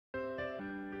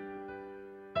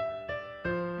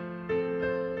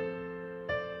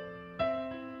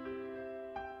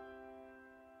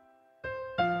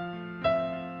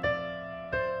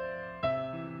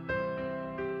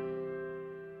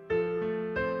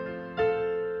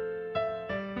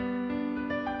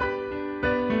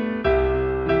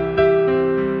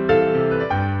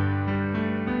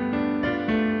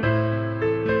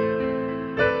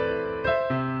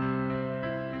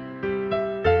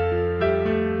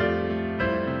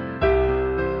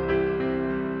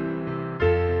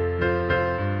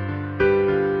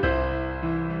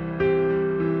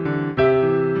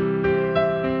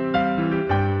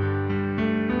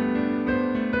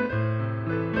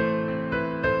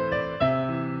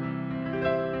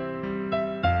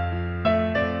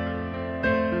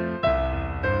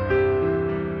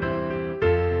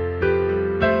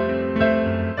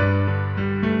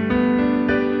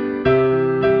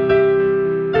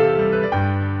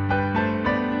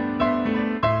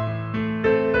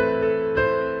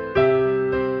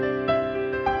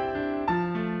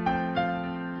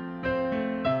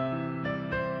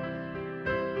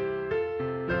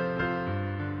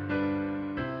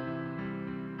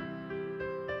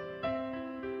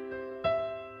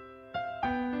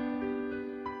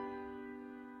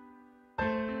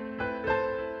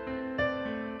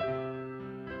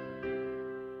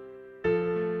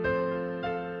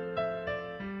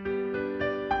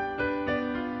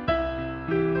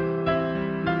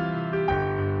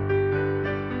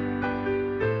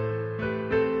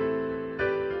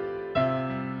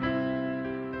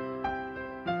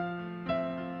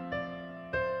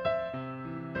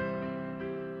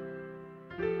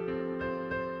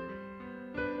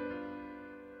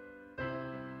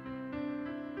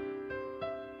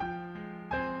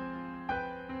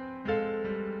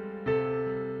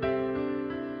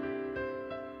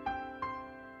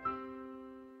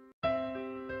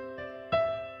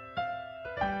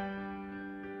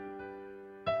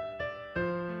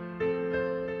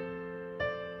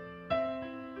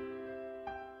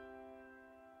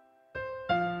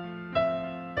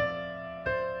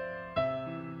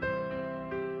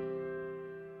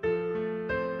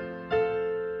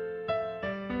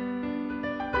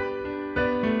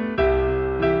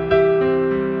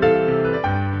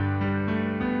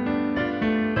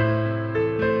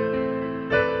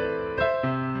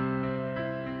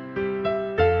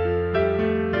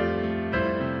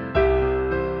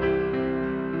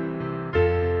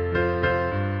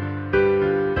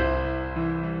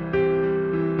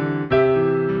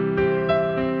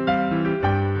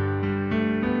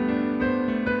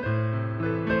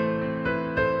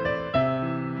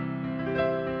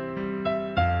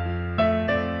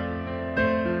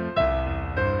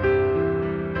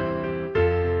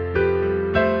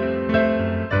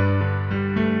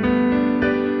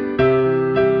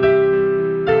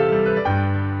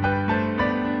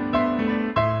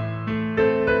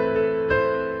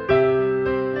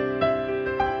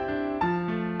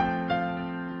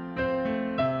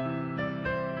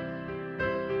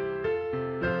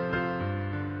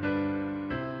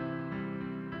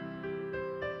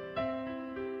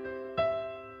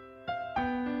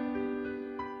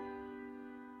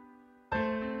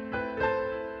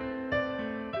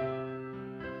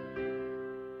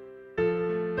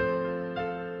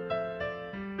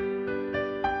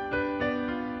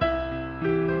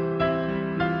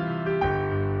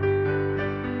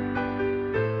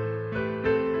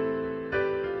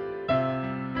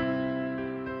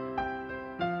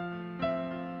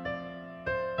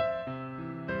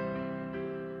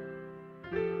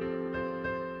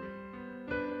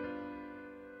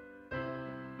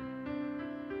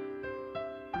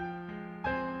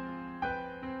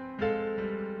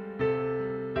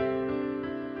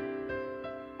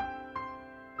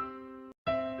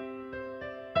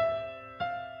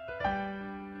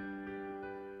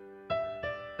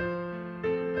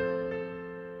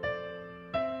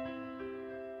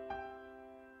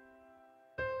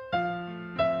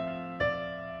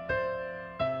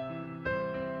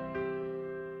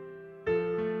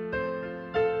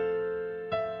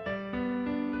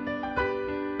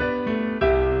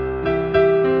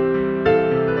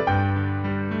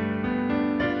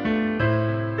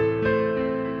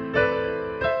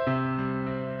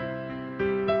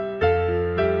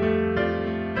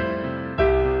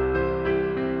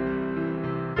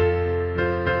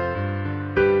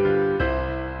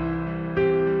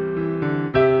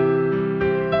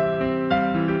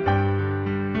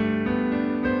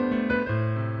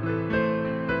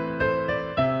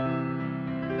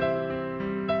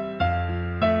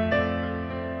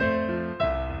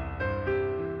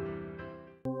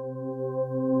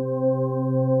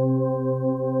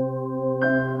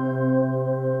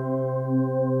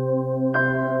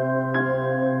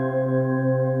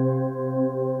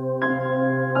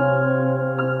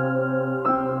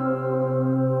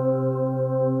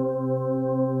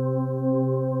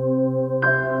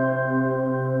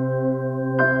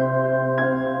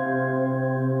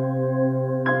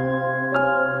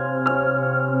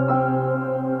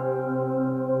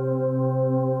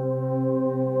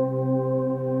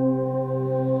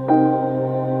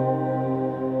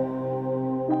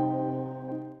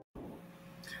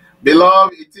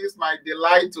Beloved, it is my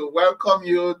delight to welcome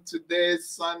you to today's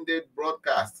Sunday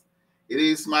broadcast. It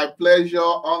is my pleasure,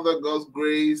 under God's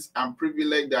grace and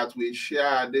privilege, that we share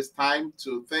at this time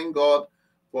to thank God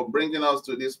for bringing us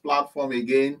to this platform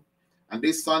again. And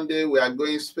this Sunday, we are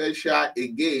going special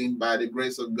again by the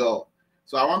grace of God.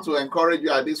 So I want to encourage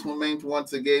you at this moment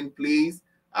once again, please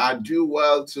do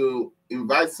well to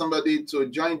invite somebody to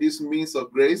join this means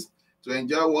of grace, to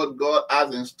enjoy what God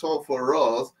has in store for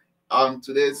us on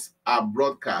today's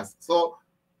broadcast. So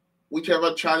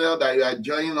whichever channel that you are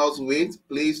joining us with,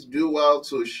 please do well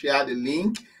to share the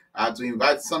link to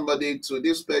invite somebody to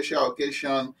this special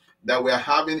occasion that we are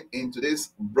having in today's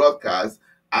broadcast.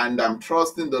 And I'm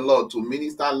trusting the Lord to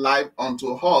minister live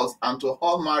unto us and to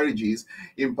all marriages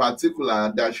in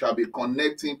particular that shall be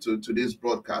connecting to today's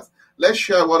broadcast. Let's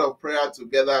share a word of prayer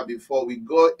together before we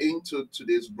go into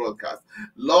today's broadcast.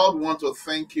 Lord, we want to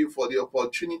thank you for the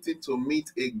opportunity to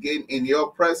meet again in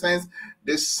your presence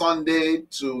this Sunday,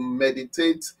 to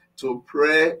meditate, to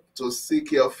pray, to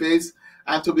seek your face,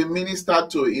 and to be ministered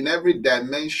to in every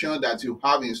dimension that you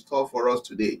have in store for us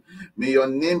today. May your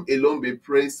name alone be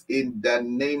praised in the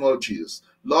name of Jesus.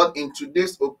 Lord, in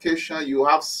today's occasion, you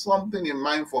have something in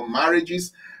mind for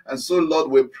marriages. And so, Lord,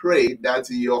 we pray that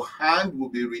your hand will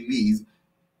be released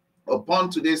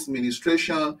upon today's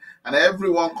ministration, and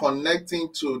everyone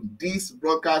connecting to this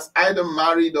broadcast, either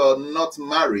married or not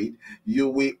married, you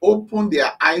will open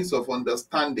their eyes of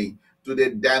understanding to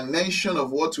the dimension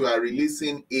of what you are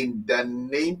releasing in the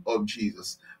name of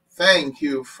Jesus. Thank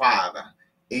you, Father.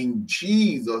 In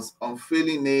Jesus'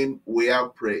 unfailing name, we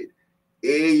have prayed.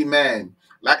 Amen.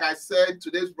 Like I said,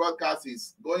 today's broadcast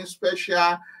is going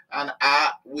special, and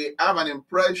we have an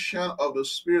impression of the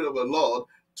Spirit of the Lord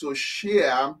to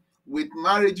share with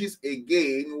marriages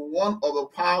again one of the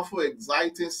powerful,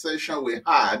 exciting sessions we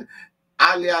had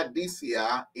earlier this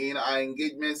year in our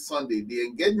Engagement Sunday. The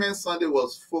Engagement Sunday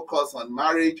was focused on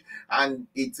marriage, and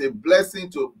it's a blessing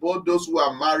to both those who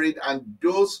are married and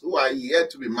those who are yet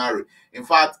to be married. In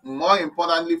fact, more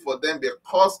importantly for them,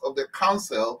 because of the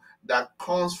counsel that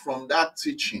comes from that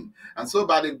teaching. And so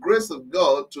by the grace of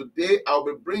God, today I'll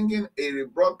be bringing a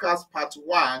rebroadcast part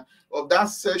 1 of that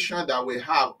session that we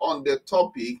have on the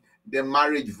topic, the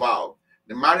marriage vow.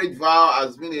 The marriage vow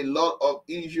has been a lot of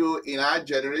issue in our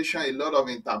generation, a lot of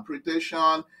interpretation,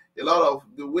 a lot of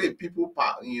the way people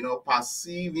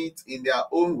perceive it in their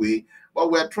own way.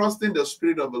 But we're trusting the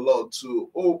Spirit of the Lord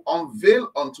to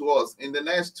unveil unto us in the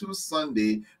next 2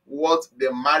 Sundays what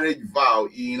the marriage vow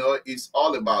is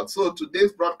all about. So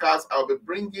today's broadcast, I'll be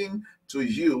bringing to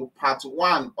you part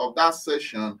 1 of that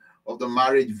session of the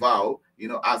marriage vow,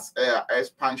 as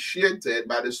expatiated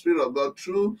by the Spirit of God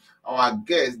through our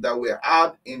guests that we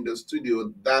had in the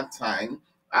studio that time.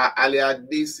 Earlier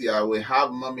this year, we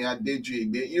have Mommy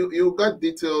Adeji. You got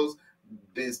details,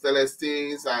 the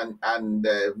Celestines and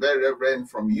very reverend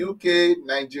from UK,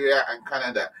 Nigeria, and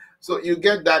Canada. So you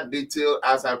get that detail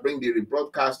as I bring the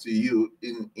rebroadcast to you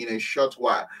in a short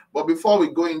while. But before we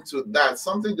go into that,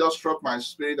 something just struck my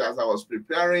spirit as I was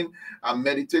preparing and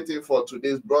meditating for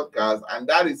today's broadcast, and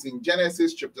that is in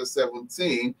Genesis chapter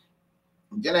 17.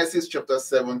 Genesis chapter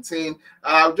 17, and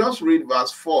I'll just read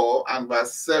verse 4 and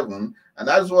verse 7, and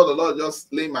that's what the Lord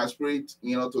just laid my spirit,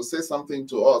 to say something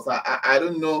to us. I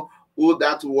don't know who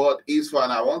that word is for,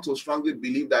 and I want to strongly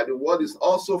believe that the word is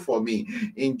also for me.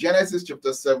 In Genesis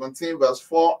chapter 17, verse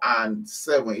 4 and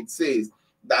 7, it says,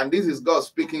 and this is God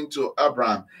speaking to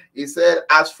Abraham. He said,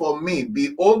 "As for me,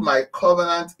 behold, my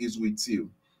covenant is with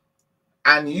you,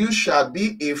 and you shall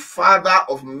be a father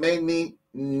of many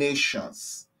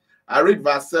nations." I read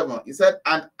verse 7. He said,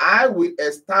 "And I will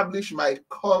establish my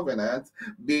covenant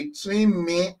between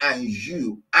me and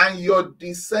you and your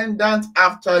descendants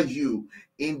after you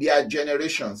in their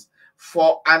generations,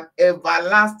 for an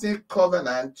everlasting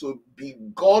covenant to be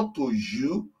God to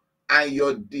you and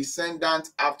your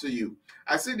descendants after you."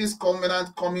 I see this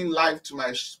covenant coming live to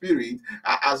my spirit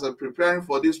as I'm preparing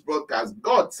for this broadcast.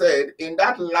 God said in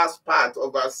that last part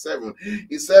of verse 7,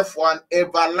 he said, "For an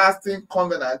everlasting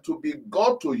covenant to be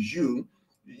God to you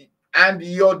and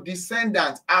your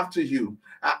descendants after you."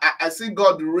 I see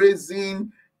God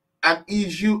raising an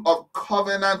issue of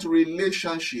covenant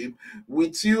relationship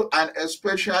with you, and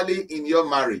especially in your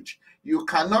marriage. You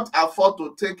cannot afford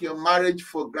to take your marriage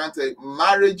for granted.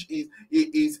 Marriage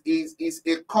is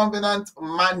a covenant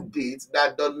mandate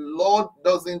that the Lord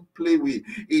doesn't play with.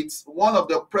 It's one of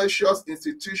the precious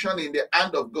institutions in the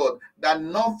hand of God that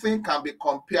nothing can be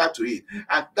compared to it.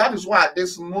 And that is why at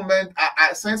this moment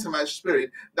I sense in my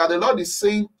spirit that the Lord is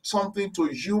saying something to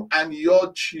you and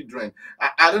your children.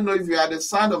 I don't know if you are the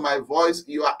sound of my voice,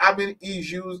 you are having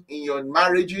issues in your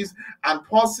marriages, and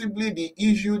possibly the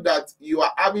issue that you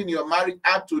are having in your marriage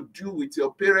had to do with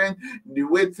your parents, the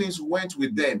way things went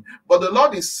with them. But the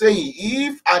Lord is saying,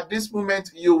 if at this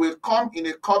moment you will come in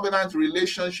a covenant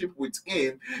relationship with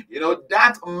him,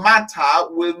 that matter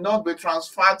will not be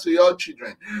transferred to your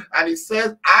children. And he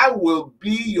says, I will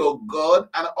be your God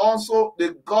and also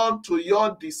the God to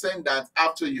your descendants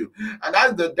after you. And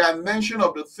that's the dimension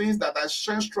of the things that I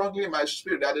sense strongly in my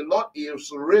spirit that the Lord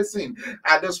is raising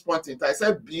at this point in time. I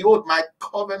said, behold, my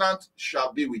covenant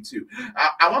shall be with you.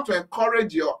 I want to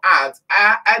encourage your heart,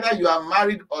 either you are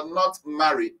married or not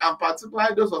married, and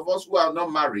particularly those of us who are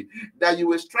not married, that you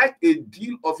will strike a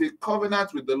deal of a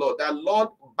covenant with the Lord, that Lord,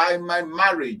 by my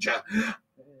marriage,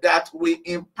 that will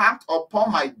impact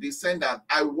upon my descendants,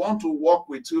 I want to walk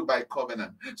with you by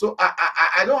covenant. So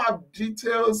I don't have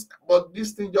details, but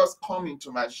this thing just come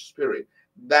into my spirit,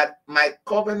 that my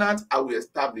covenant I will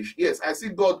establish. Yes, I see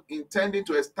God intending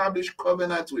to establish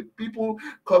covenant with people,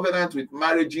 covenant with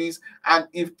marriages. And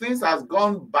if things has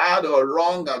gone bad or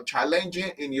wrong or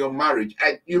challenging in your marriage,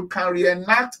 you can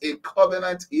reenact a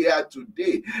covenant here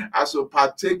today as you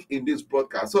partake in this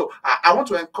broadcast. So I want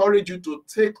to encourage you to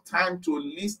take time to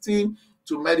listen,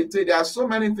 to meditate. There are so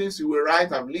many things you will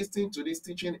write. I'm listening to this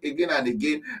teaching again and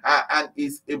again, and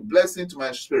it's a blessing to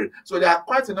my spirit. So there are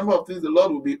quite a number of things the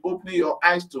Lord will be opening your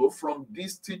eyes to from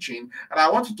this teaching, and I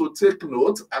want you to take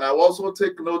note, and I will also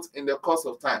take note in the course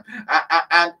of time.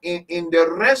 And in the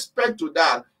respect to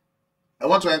that, I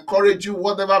want to encourage you,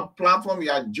 whatever platform you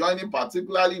are joining,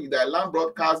 particularly with the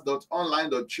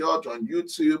alarmbroadcast.online.church on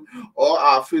YouTube or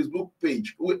our Facebook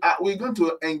page. We're going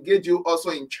to engage you also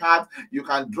in chat. You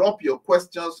can drop your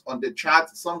questions on the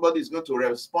chat. Somebody is going to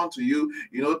respond to you,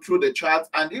 through the chat.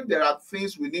 And if there are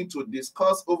things we need to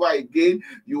discuss over again,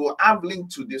 you will have link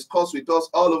to discuss with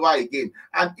us all over again.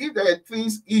 And if there are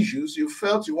issues you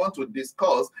felt you want to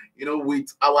discuss,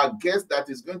 with our guest that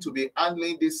is going to be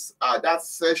handling this that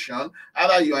session,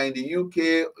 either you are in the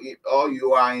UK or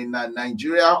you are in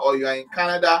Nigeria or you are in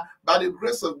Canada, by the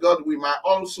grace of God, we might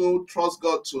also trust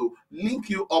God to link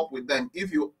you up with them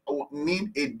if you need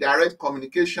a direct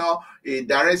communication, a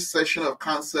direct session of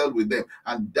counsel with them.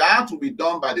 And that will be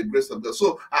done by the grace of God.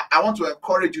 So I want to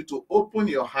encourage you to open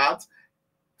your heart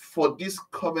for this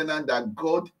covenant that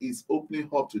God is opening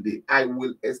up today. I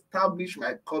will establish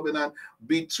my covenant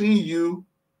between you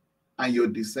and your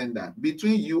descendant,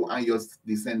 between you and your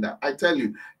descendant. I tell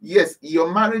you, yes,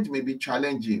 your marriage may be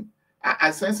challenging. I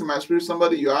sense in my spirit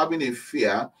somebody, you're having a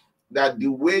fear that the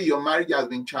way your marriage has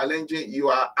been challenging, you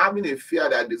are having a fear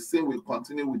that the same will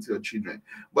continue with your children.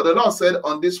 But the Lord said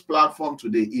on this platform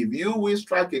today, if you will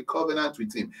strike a covenant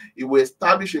with him, he will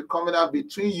establish a covenant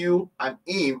between you and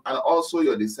him and also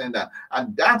your descendant.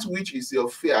 And that which is your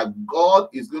fear, God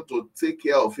is going to take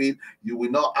care of it. You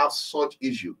will not have such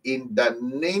issue in the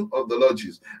name of the Lord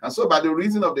Jesus. And so by the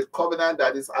reason of the covenant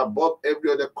that is above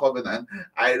every other covenant,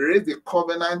 I raise the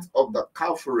covenant of the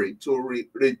Calvary to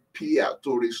repair,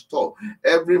 to restore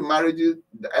every marriage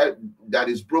that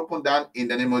is broken down in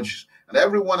the name of Jesus. And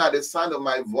everyone at the sound of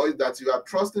my voice that you are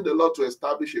trusting the Lord to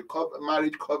establish a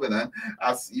marriage covenant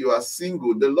as you are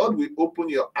single, the Lord will open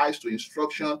your eyes to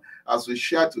instruction as we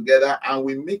share together, and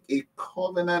we make a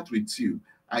covenant with you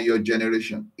and your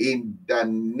generation in the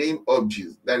name of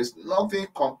Jesus. There is nothing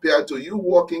compared to you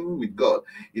walking with God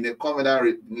in a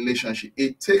covenant relationship.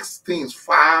 It takes things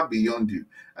far beyond you,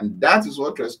 and that is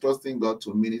what we're trusting God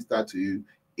to minister to you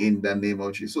in the name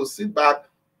of Jesus. So sit back,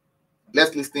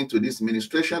 let's listen to this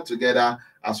ministration together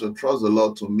as we trust the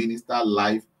Lord to minister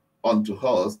life unto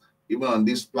us, even on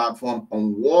this platform,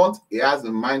 on what he has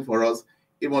in mind for us,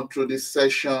 even through this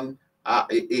session.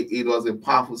 It was a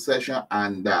powerful session,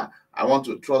 and I want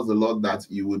to trust the Lord that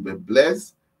you will be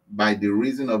blessed by the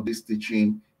reason of this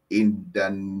teaching in the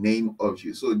name of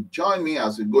Jesus. So join me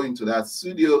as we go into that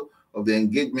studio of the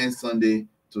Engagement Sunday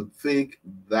to take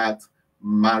that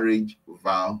marriage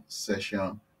vow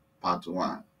session part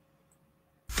 1.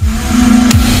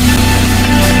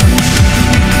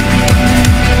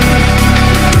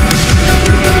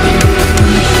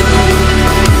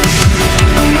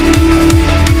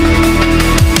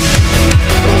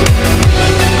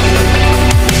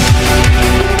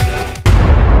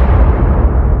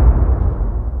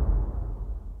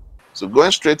 So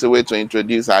going straight away to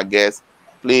introduce our guest,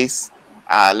 please,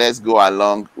 let's go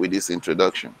along with this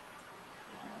introduction.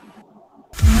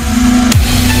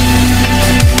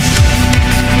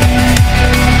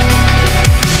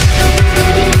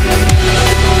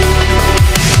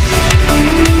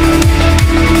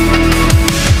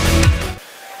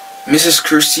 Mrs.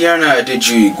 Christiana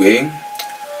Adejuigwe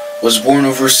was born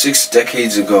over 6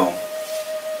 decades ago.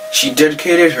 She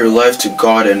dedicated her life to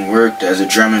God and worked as a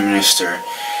drama minister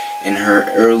in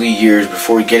her early years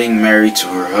before getting married to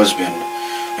her husband,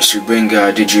 Mr.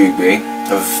 Benga Adejuigwe,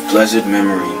 of blessed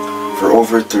memory, for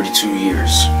over 32 years.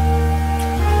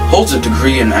 Holds a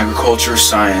degree in agriculture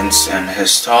science and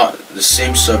has taught the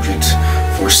same subject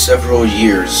for several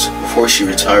years before she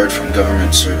retired from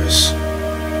government service.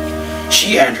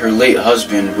 She and her late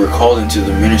husband were called into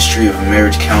the Ministry of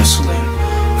Marriage Counseling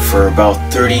for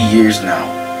about 30 years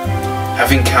now,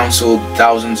 having counseled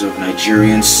thousands of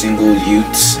Nigerian single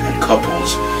youths and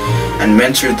couples and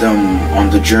mentored them on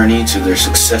the journey to their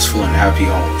successful and happy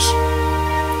homes.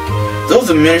 Though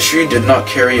the ministry did not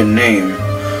carry a name,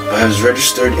 but has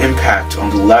registered impact on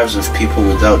the lives of people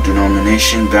without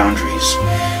denomination boundaries,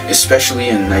 especially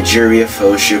in Nigeria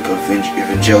Fellowship of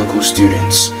Evangelical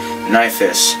Students,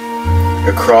 NIFES,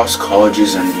 across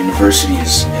colleges and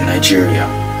universities in Nigeria.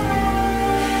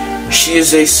 She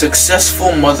is a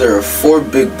successful mother of 4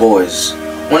 big boys,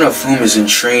 one of whom is in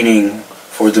training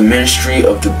for the ministry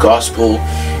of the gospel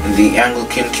in the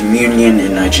Anglican Communion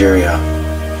in Nigeria.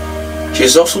 She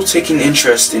has also taken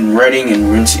interest in writing in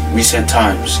recent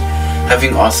times,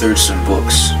 having authored some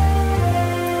books.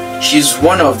 She is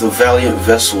one of the valiant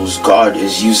vessels God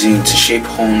is using to shape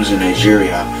homes in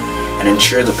Nigeria and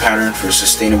ensure the pattern for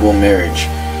sustainable marriage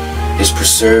is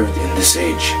preserved in this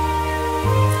age.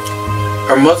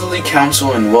 Her motherly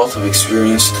counsel and wealth of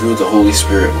experience through the Holy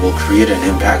Spirit will create an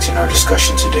impact in our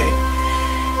discussion today.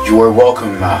 You are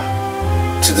welcome, Ma,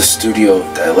 to the studio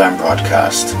of the Elam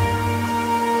broadcast.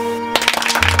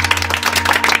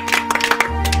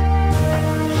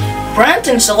 Brent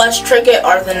and Celeste Trickett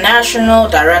are the National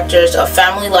Directors of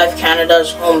Family Life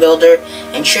Canada's Home Builder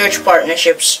and Church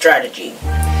Partnership Strategy.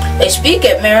 They speak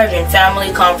at marriage and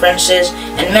family conferences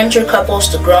and mentor couples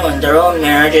to grow in their own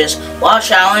marriages while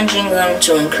challenging them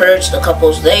to encourage the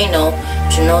couples they know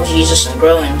to know Jesus and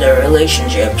grow in their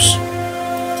relationships.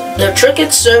 The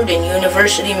Tricketts served in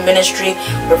university ministry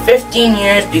for 15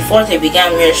 years before they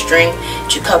began ministering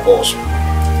to couples.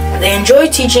 They enjoy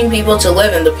teaching people to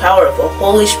live in the power of the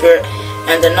Holy Spirit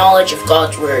and the knowledge of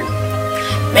God's Word.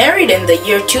 Married in the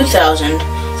year 2000,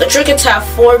 the Tricketts have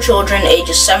 4 children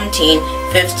ages 17,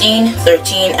 15,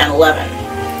 13, and 11.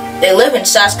 They live in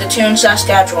Saskatoon,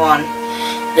 Saskatchewan.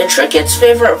 The Tricketts'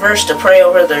 favorite verse to pray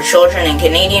over their children in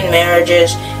Canadian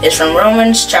marriages is from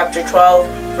Romans chapter 12,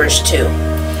 verse 2,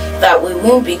 that we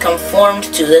won't be conformed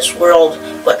to this world,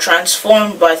 but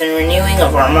transformed by the renewing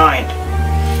of our mind.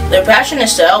 Their passion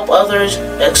is to help others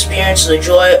experience the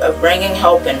joy of bringing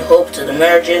help and hope to the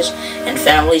marriages and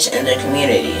families in their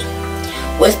communities.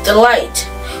 With delight,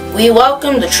 we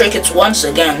welcome the Tricketts once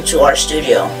again to our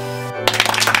studio.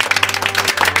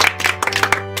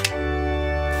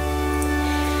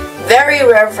 Very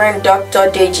Reverend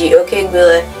Dr. Deji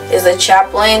Okegbile is the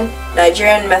chaplain,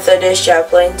 Nigerian Methodist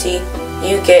Chaplaincy,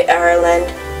 UK,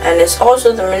 Ireland, and is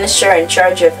also the minister in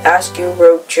charge of Askew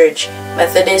Road Church,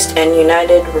 Methodist and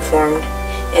United Reformed,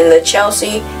 in the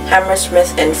Chelsea,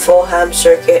 Hammersmith and Fulham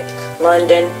Circuit,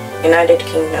 London, United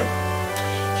Kingdom.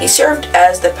 He served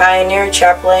as the Pioneer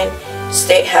Chaplain,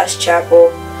 State House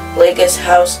Chapel, Lagos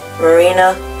House,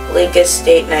 Marina, Lagos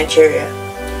State, Nigeria.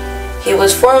 He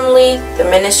was formerly the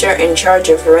minister in charge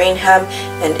of Rainham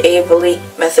and Aveley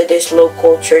Methodist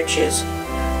Local Churches,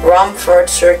 Romford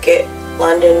Circuit,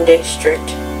 London District.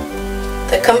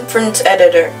 The Conference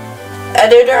Editor,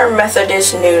 Editor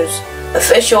Methodist News,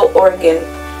 Official Organ,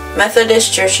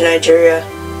 Methodist Church, Nigeria.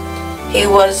 He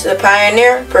was the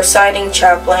Pioneer Presiding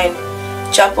Chaplain,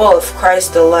 Chapel of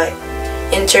Christ the Light,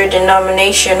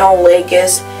 Interdenominational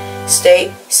Lagos State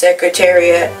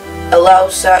Secretariat,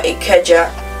 Alausa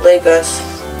Ikeja, Lagos.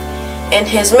 In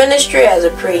his ministry as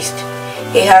a priest,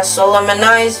 he has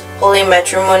solemnized holy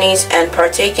matrimonies and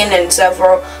partaken in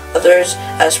several others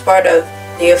as part of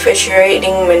the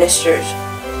officiating ministers.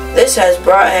 This has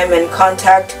brought him in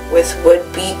contact with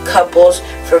would-be couples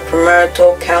for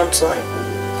premarital counseling.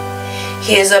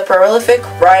 He is a prolific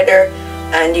writer,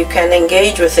 and you can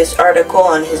engage with his article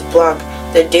on his blog,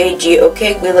 the Deji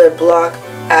Okegbile blog,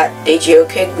 at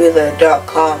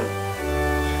dejiokegbile.com.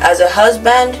 As a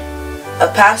husband,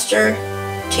 a pastor,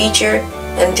 teacher,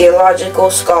 and theological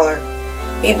scholar,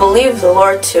 we believe the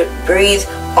Lord to breathe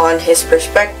on his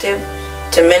perspective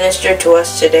to minister to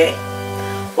us today.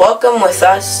 welcome with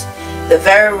us the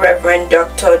Very Reverend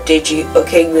Dr. Deji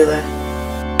Okegbile.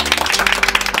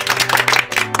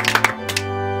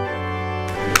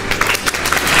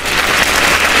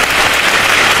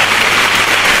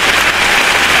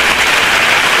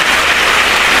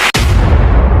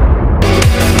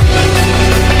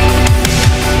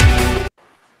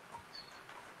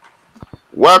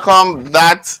 Welcome.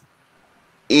 That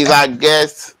is our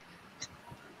guest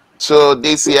to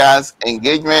this year's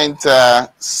engagement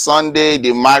Sunday,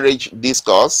 the marriage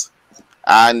discourse.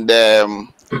 And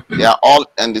they are all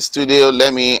in the studio.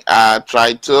 Let me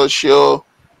try to show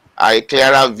a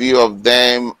clearer view of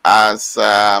them as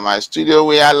my studio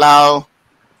will allow.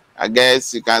 I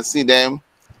guess you can see them.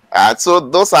 So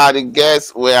those are the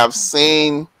guests we have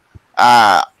seen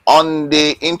on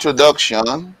the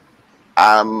introduction.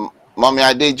 Mommy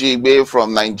Adeji Igbe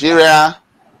from Nigeria.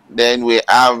 Then we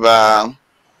have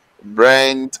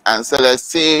Brent and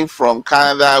Celestine from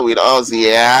Canada with us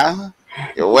here.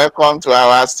 You're welcome to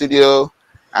our studio.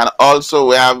 And also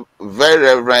we have Very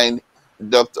Reverend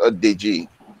Dr. Deji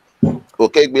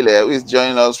Okegbile, who is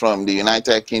joining us from the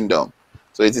United Kingdom.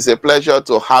 So it is a pleasure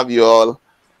to have you all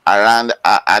around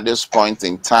at this point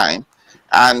in time.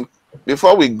 And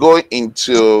before we go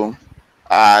into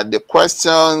the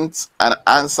questions and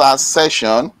answer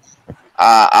session,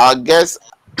 our guests,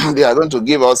 they are going to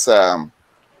give us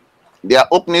their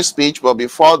opening speech. But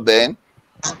before then,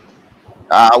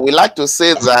 we like to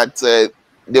say that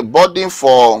the body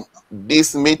for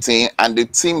this meeting and the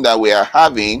team that we are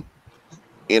having,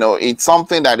 it's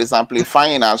something that is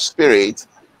amplifying our spirit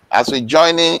as we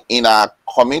join in our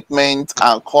commitment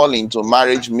and calling to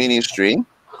marriage ministry.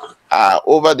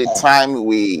 Over the time,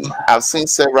 we have seen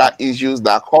several issues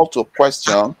that call to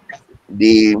question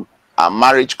the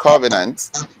marriage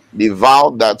covenant, the vow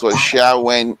that was shared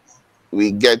when we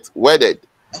get wedded.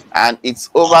 And it's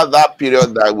over that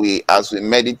period that as we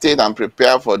meditate and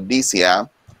prepare for this year,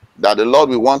 that the Lord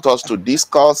will want us to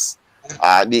discuss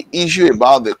the issue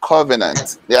about the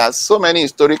covenant. There are so many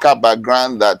historical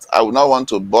background that I would not want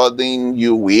to burden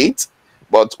you with,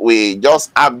 but we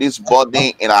just have this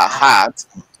burden in our heart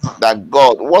that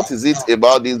God, what is it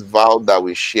about this vow that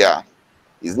we share?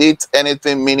 Is it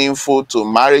anything meaningful to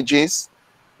marriages?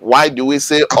 Why do we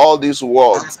say all these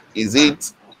words? Is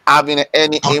it having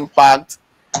any impact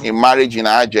in marriage in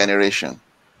our generation?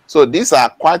 So these are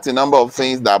quite a number of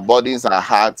things that burdens our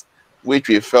heart, which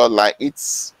we felt like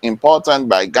it's important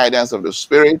by guidance of the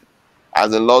Spirit,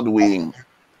 as the Lord will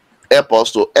help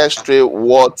us to illustrate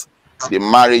what the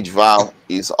marriage vow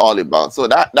is all about. So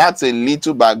that's a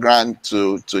little background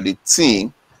to the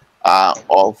theme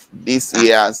of this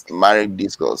year's marriage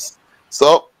discourse.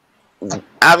 So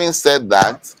having said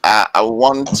that, I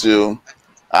want to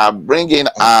bring in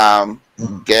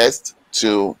guests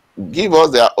to give us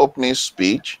their opening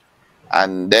speech,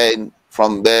 and then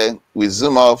from there we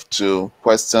zoom off to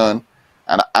question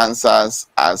and answers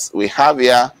as we have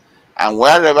here. And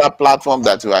wherever platform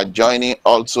that you are joining,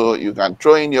 also you can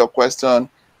throw in your question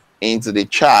into the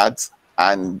chat,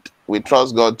 and we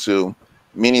trust God to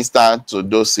minister to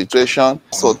those situations.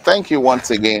 So thank you once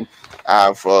again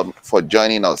for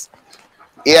joining us.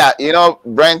 Yeah,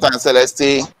 Brent and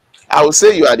Celestine, I would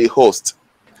say you are the host.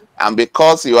 And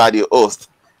because you are the host,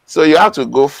 so you have to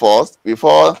go first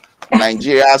before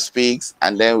Nigeria speaks,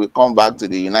 and then we come back to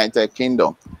the United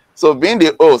Kingdom. So being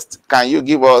the host, can you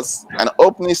give us an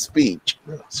opening speech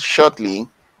shortly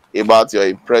about your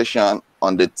impression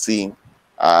on the theme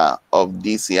of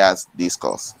this year's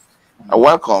discourse?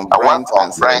 Welcome, Brent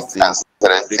and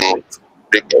Celestine.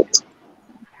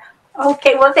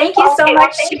 Okay, well, thank you so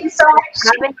much.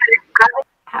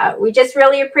 We just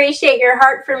really appreciate your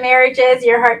heart for marriages,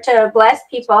 your heart to bless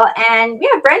people. And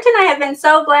yeah, Brent and I have been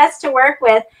so blessed to work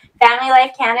with Family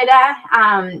Life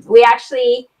Canada. We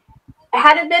actually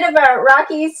had a bit of a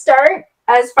rocky start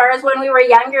as far as when we were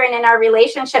younger and in our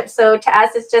relationship. So to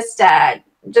us, it's just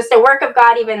a work of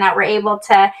God, even that we're able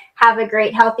to have a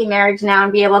great, healthy marriage now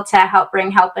and be able to help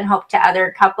bring help and hope to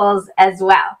other couples as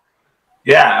well.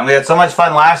 Yeah, and we had so much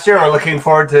fun last year. We're looking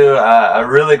forward to a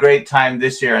really great time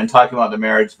this year and talking about the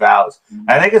marriage vows.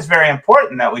 I think it's very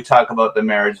important that we talk about the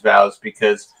marriage vows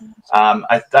because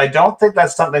I don't think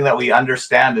that's something that we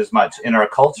understand as much in our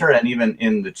culture and even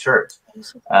in the church.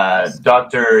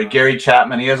 Dr. Gary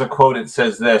Chapman, he has a quote. It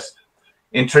says this: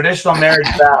 "In traditional marriage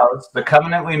vows, the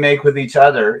covenant we make with each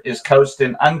other is couched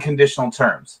in unconditional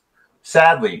terms.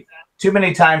 Sadly, too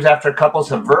many times after couples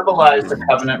have verbalized a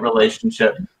covenant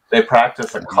relationship, they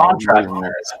practice a contract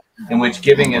marriage in which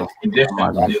giving is conditioned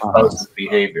to the spouse's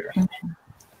behavior."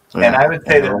 And I would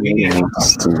say that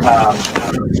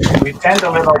we tend to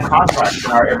live out contracts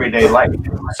in our everyday life.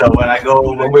 So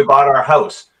when we bought our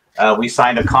house, we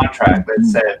signed a contract that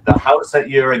said the house that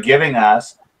you're giving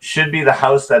us should be the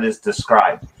house that is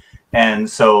described. And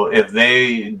so if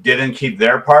they didn't keep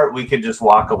their part, we could just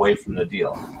walk away from the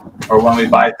deal. Or when we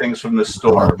buy things from the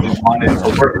store, we want it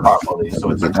to work properly.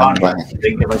 So it's a contract.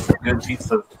 They give us a good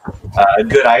piece of a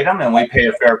good item and we pay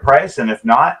a fair price. And if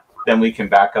not, then we can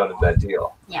back out of that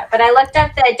deal. Yeah, but I looked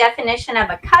up the definition of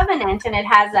a covenant and it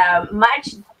has a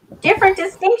much different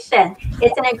distinction.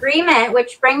 It's an agreement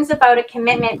which brings about a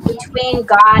commitment between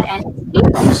God and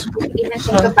his people. Even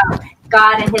think about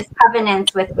God and his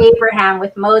covenants with Abraham,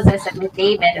 with Moses, and with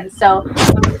David. And so when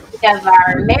we think of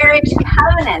our marriage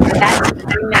covenant, that's an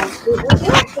agreement. We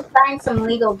do have to sign some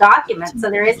legal documents. So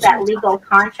there is that legal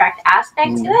contract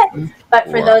aspect to it. But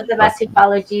for those of us who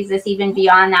follow Jesus, even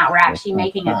beyond that, we're actually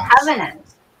making a covenant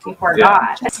before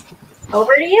God.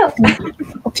 Over to you.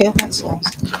 Okay, that's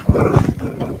nice.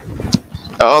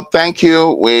 Oh, thank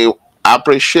you. We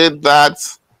appreciate that.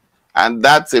 And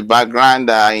that's a background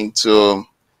into,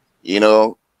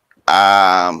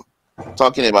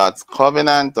 talking about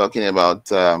covenant, talking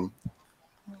about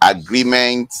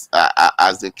agreement,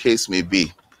 as the case may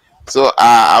be. So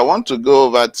I want to go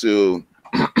over to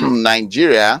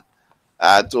Nigeria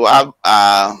to have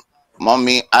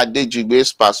Mommy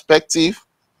Adejigbe's perspective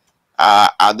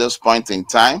at this point in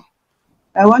time.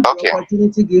 I want the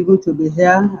opportunity given to be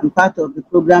here and part of the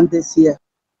program this year.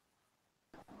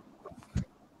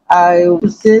 I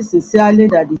would say sincerely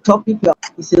that the topic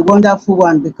is a wonderful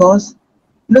one, because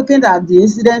looking at the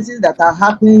incidences that are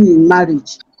happening in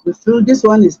marriage, we feel this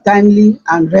one is timely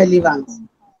and relevant.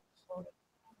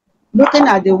 Looking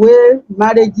at the way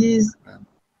marriages,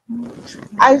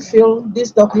 I feel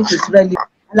this topic is relevant.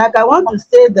 Like, I want to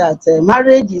say that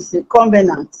marriage is a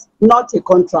covenant, not a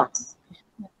contract.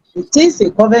 It is a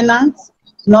covenant,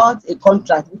 not a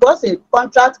contract, because a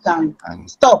contract can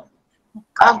stop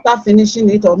after finishing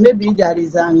it, or maybe there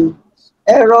is an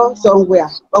error somewhere.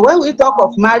 But when we talk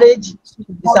of marriage,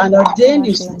 it's an ordained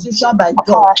institution by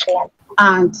God,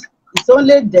 and it's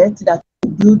only death that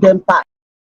will do them part.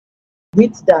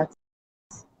 With that,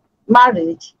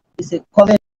 marriage is a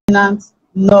covenant,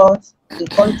 not a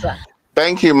contract.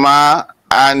 Thank you, Ma.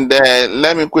 And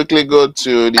let me quickly go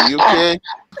to the UK.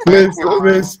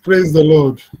 Praise the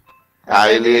Lord.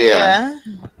 Hallelujah.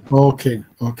 Okay.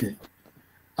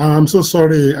 I'm so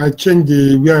sorry. I changed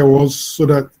where I was so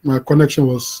that my connection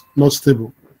was not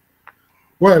stable.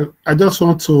 Well, I just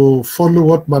want to follow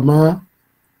what Mama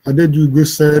Adejigbe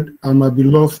said, and my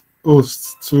beloved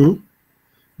hosts too,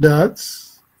 that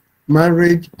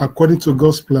marriage, according to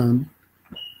God's plan,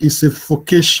 is a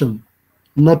vocation,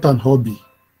 not an hobby.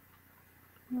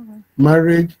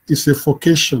 Marriage is a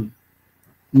vocation,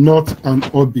 not an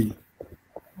hobby.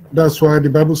 That's why the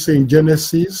Bible says in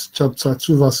Genesis chapter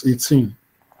 2, verse 18,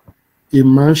 a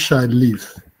man shall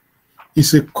live.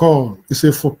 It's a call, it's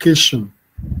a vocation.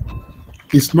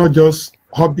 It's not just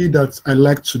hobby that I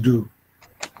like to do.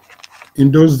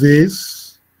 In those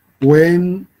days,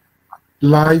 when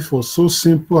life was so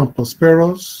simple and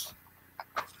prosperous,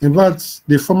 in fact,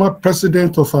 the former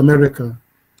president of America,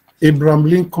 Abraham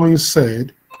Lincoln,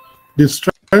 said, the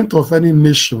strength of any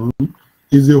nation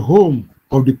is the home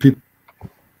of the people.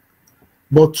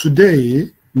 But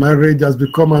today, marriage has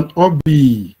become an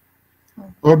hobby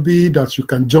that you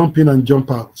can jump in and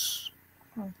jump out.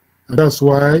 And that's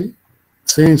why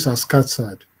things are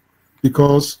scattered,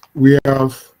 because we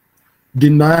have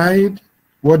denied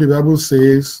what the Bible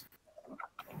says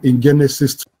in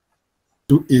Genesis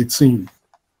 2:18.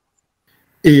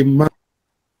 A man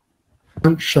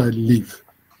shall live.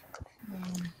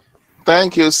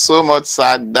 Thank you so much,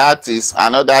 sir. That is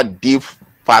another deep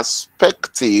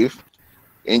perspective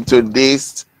into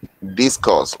this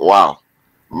discourse. Wow.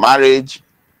 Marriage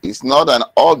is not an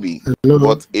hobby,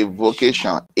 but a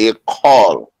vocation, a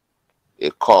call.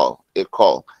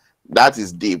 That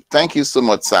is deep. Thank you so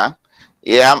much, sir.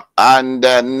 Yeah, and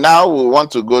now we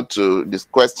want to go to this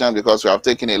question, because we have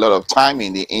taken a lot of time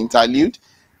in the interlude.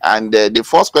 And the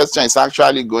first question is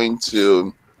actually going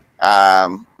to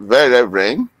Very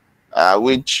Reverend,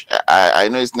 which I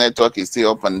know his network is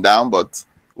still up and down, but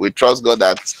we trust God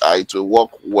that it will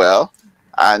work well.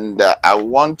 And I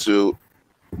want to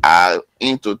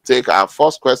him to take our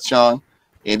first question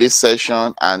in this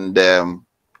session, and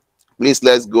please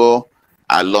let's go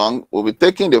along. We'll be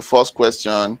taking the first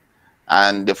question,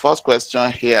 and the first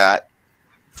question here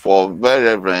for Very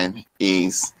Reverend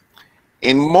is,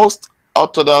 in most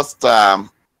Orthodox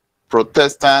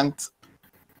Protestant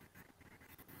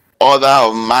order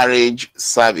of marriage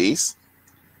service,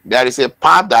 there is a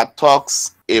part that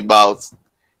talks about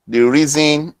the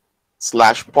reason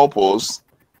slash purpose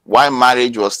why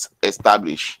marriage was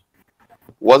established.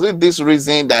 Was it this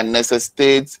reason that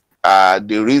necessitates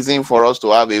the reason for us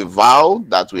to have a vow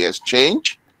that we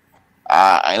exchange?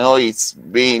 I know it's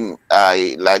been,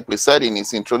 like we said in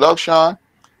his introduction,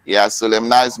 he has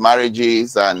solemnized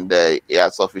marriages and he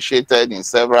has officiated in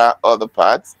several other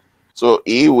parts. So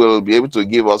he will be able to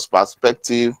give us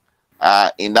perspective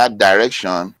in that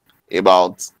direction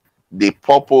about the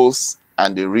purpose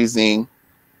and the reason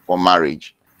for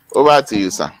marriage. Over to you,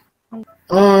 sir.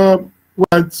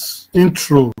 It's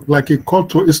intro, like a call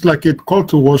to, it's like a call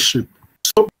to worship.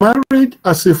 So marriage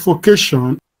as a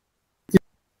vocation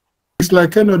is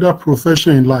like any other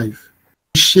profession in life.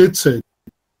 Initiated,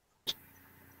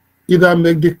 either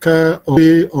medical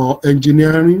or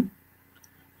engineering,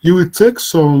 you will take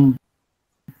some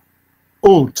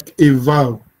oath, a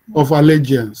vow of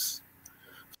allegiance.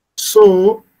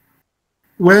 So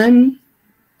when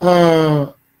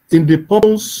in the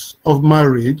purpose of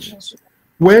marriage,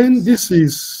 when this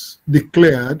is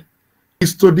declared,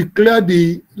 is to declare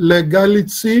the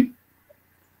legality,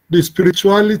 the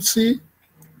spirituality,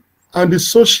 and the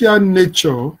social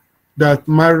nature that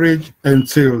marriage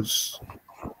entails.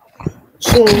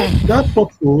 So that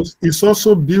purpose is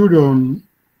also built on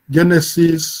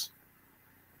Genesis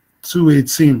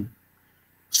 2:18.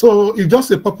 So it's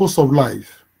just a purpose of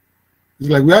life. It's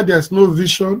like where there's no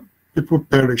vision, people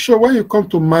perish. So when you come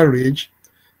to marriage,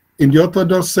 in the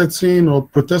Orthodox setting or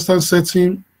Protestant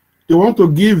setting, they want to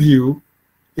give you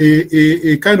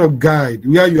a kind of guide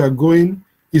where you are going.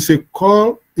 It's a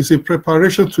call, it's a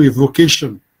preparation to a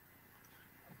vocation.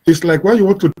 It's like when you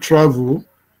want to travel,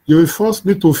 you will first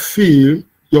need to fill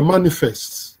your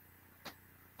manifests.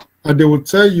 And they will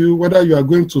tell you whether you are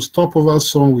going to stop over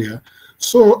somewhere.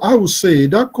 So I would say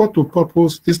that call to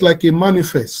purpose is like a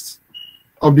manifest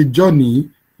of the journey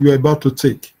you are about to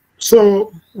take.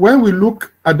 So when we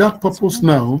look at that purpose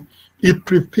now, it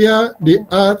prepares the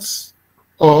hearts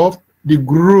of the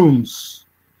grooms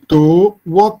to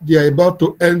what they are about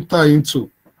to enter into.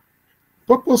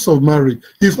 Purpose of marriage.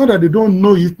 It's not that they don't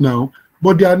know it now,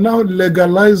 but they are now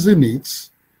legalizing it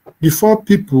before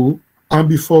people and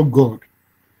before God.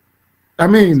 I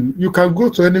mean, you can go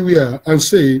to anywhere and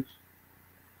say,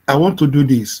 I want to do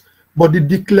this. But the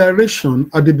declaration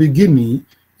at the beginning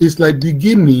is like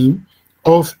beginning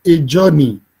of a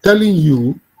journey, telling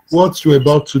you what you're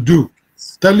about to do,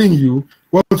 telling you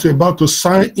what you're about to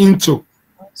sign into.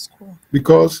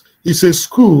 Because it's a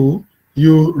school,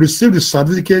 you receive the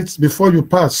certificates before you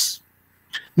pass.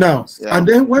 Now, and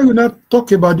then when you now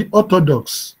talk about the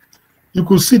Orthodox, you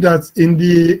could see that in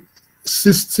the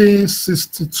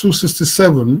 1662,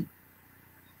 67,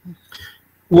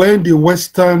 when the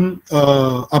Western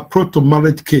approach to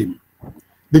marriage came,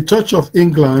 the Church of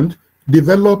England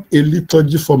developed a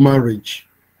liturgy for marriage.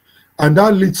 And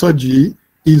that liturgy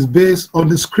is based on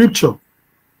the scripture.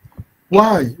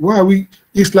 Why?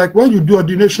 It's like when you do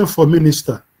ordination for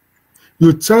minister,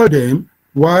 you tell them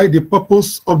why the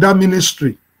purpose of that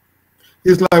ministry.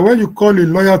 It's like when you call a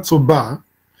lawyer to bar,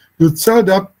 you tell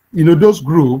that, those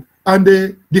group, and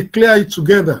they declare it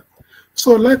together.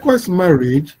 So likewise,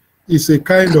 marriage is a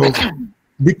kind of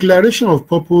declaration of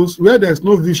purpose where there's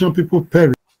no vision, people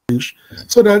perish,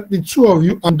 so that the two of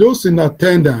you and those in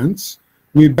attendance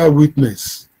will bear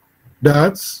witness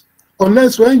that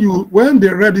unless when they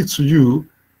read it to you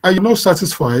and you're not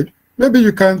satisfied, maybe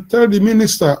you can tell the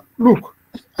minister, look,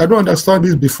 I don't understand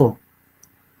this before.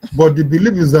 But the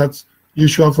belief is that you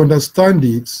should have understand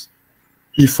it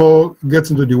before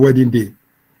getting to the wedding day.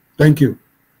 Thank you.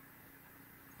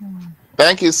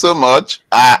 Thank you so much.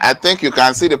 I think you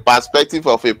can see the perspective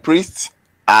of a priest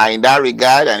in that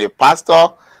regard, and a pastor,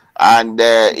 and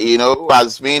who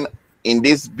has been in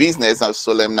this business of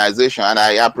solemnization. And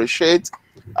I appreciate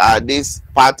this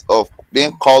part of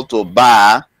being called to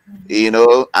bar,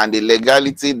 and the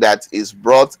legality that is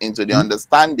brought into the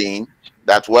understanding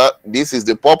that, well, this is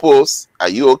the purpose. Are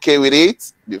you okay with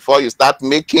it? Before you start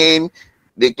making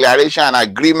declaration and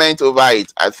agreement over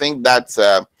it. I think that's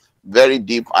very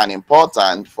deep and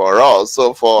important for us.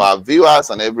 So for our viewers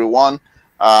and everyone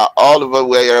all over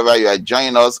wherever you are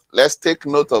joining us, let's take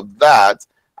note of that.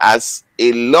 As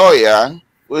a lawyer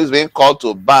who is being called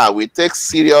to bar, we take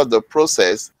serious the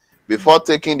process before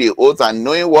taking the oath and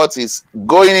knowing what is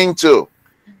going into.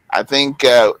 I think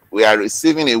we are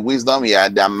receiving a wisdom here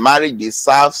that marriage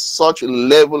deserves such a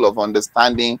level of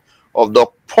understanding of the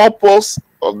purpose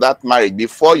of that marriage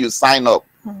before you sign up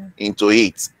into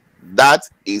it. That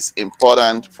is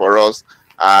important for us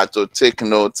to take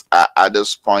note at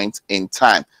this point in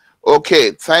time.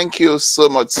 Okay, thank you so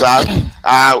much, sir.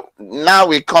 Now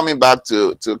we're coming back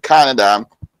to Canada,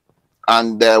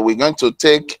 and we're going to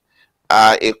take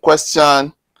a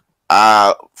question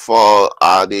for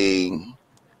the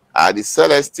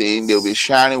Celestine. They'll be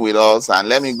sharing with us, and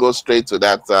let me go straight to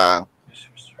that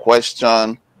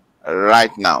question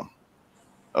right now.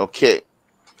 Okay.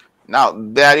 Now,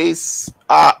 there is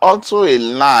also a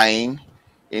line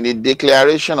in the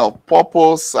Declaration of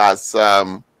Purpose, as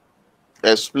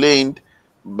explained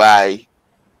by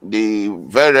the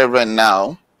very Reverend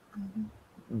now,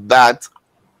 that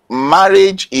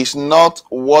marriage is not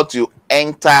what you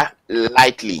enter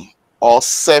lightly or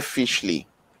selfishly,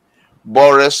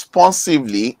 but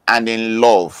responsively and in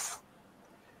love.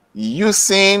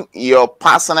 Using your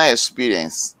personal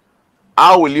experience,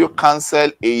 how will you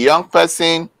counsel a young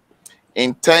person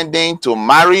intending to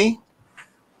marry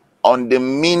on the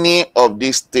meaning of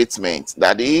this statement?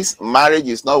 That is, marriage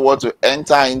is not what you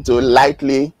enter into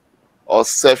lightly or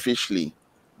selfishly,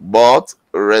 but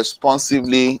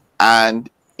responsively and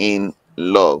in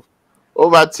love.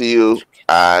 Over to you,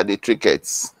 the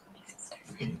Trickets.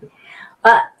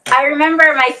 I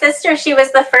remember my sister, she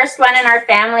was the first one in our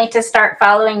family to start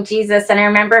following Jesus. And I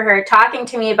remember her talking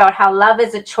to me about how love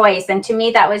is a choice. And to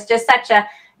me, that was just such a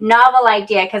novel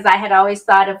idea, because I had always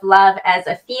thought of love as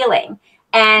a feeling.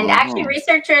 And actually,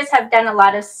 researchers have done a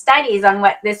lot of studies on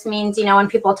what this means, you know, when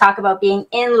people talk about being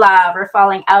in love or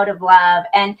falling out of love.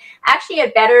 And actually, a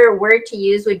better word to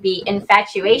use would be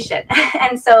infatuation.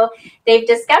 And so they've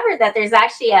discovered that there's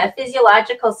actually a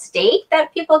physiological state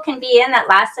that people can be in that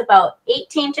lasts about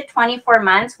 18 to 24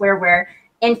 months, where we're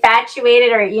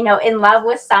infatuated or, you know, in love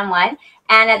with someone.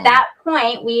 And at that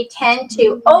point, we tend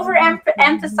to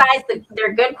overemphasize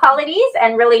their good qualities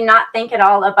and really not think at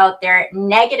all about their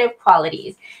negative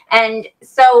qualities. And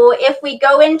so if we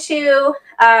go into,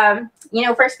 you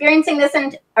know, for experiencing this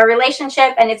in a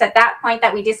relationship, and it's at that point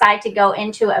that we decide to go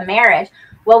into a marriage,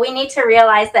 well, we need to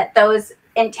realize that those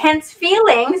intense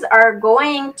feelings are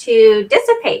going to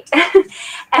dissipate.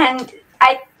 And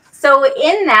so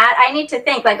in that, I need to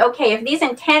think like, okay, if these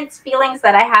intense feelings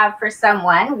that I have for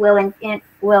someone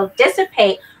will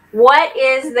dissipate, what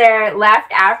is there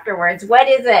left afterwards? What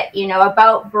is it, you know,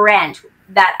 about Brent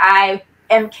that I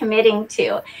am committing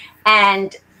to?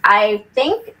 And I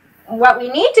think what we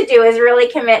need to do is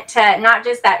really commit to not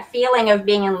just that feeling of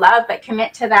being in love, but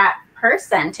commit to that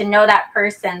person, to know that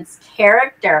person's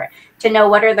character, to know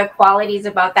what are the qualities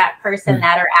about that person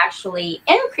that are actually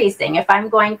increasing. If I'm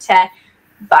going to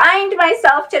bind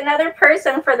myself to another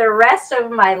person for the rest of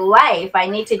my life, I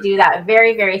need to do that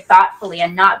very, very thoughtfully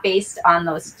and not based on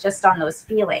just on those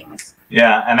feelings.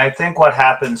 Yeah, and I think what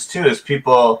happens too is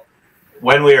people,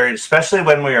 especially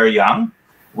when we are young,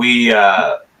 we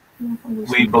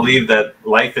believe that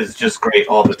life is just great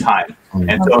all the time.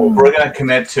 And so if we're going to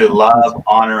commit to love,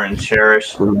 honor, and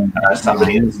cherish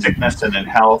somebody in sickness and in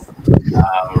health,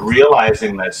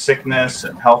 realizing that sickness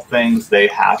and health things, they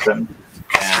happen.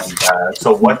 And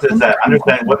so what does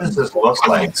this look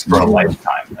like for a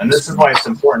lifetime? And this is why it's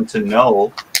important to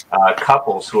know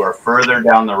couples who are further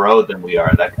down the road than we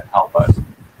are that can help us.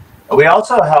 We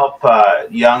also help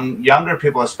younger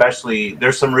people, especially.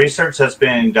 There's some research that's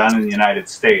being done in the United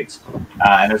States,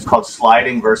 and it's called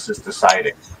sliding versus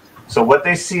deciding. So what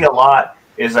they see a lot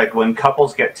is like when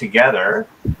couples get together,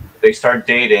 they start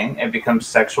dating, it becomes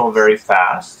sexual very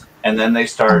fast, and then they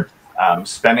start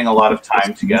spending a lot of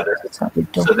time together.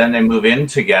 So then they move in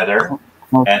together,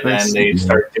 and then they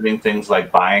start doing things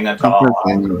like buying a doll,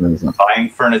 buying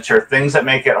furniture, things that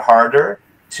make it harder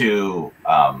to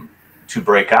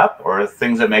break up, or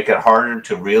things that make it harder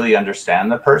to really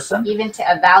understand the person, even to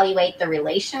evaluate the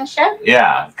relationship.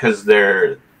 Yeah, because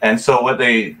so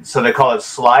they call it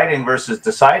sliding versus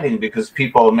deciding, because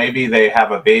people, maybe they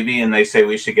have a baby and they say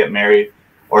we should get married.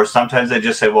 Or sometimes they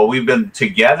just say, well, we've been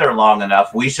together long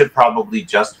enough, we should probably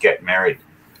just get married.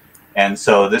 And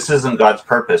so this isn't God's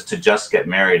purpose to just get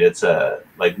married. It's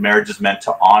like marriage is meant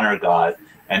to honor God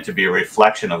and to be a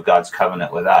reflection of God's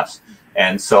covenant with us.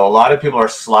 And so a lot of people are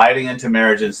sliding into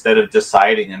marriage instead of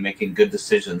deciding and making good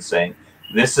decisions, saying,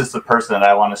 this is the person that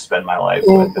I want to spend my life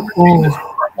with, and we're seeing this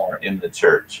more in the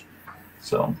church.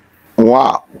 So,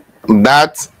 wow,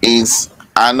 that is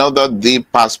another deep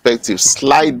perspective.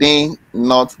 Sliding,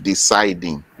 not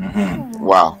deciding.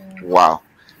 Wow.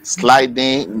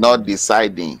 Sliding, not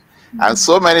deciding. And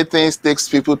so many things takes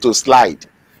people to slide.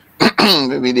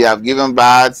 Maybe they have given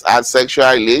birth, had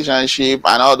sexual relationship,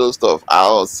 and all those stuff are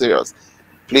all serious.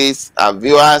 Please,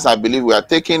 viewers, I believe we are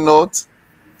taking notes.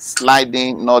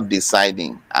 Sliding, not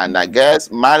deciding. And I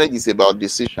guess marriage is about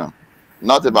decision,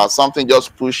 not about something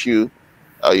just push you,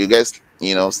 or you guys,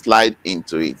 slide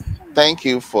into it. Thank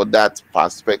you for that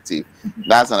perspective.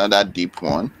 That's another deep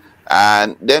one.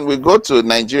 And then we go to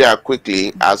Nigeria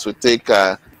quickly as we take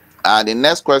the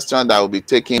next question that we'll be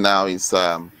taking now is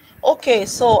okay,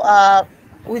 so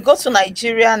we go to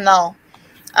Nigeria now,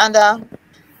 and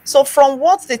so from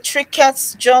what the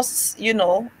trickets just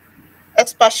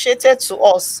expatiated to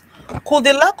us, could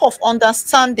the lack of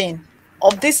understanding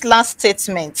of this last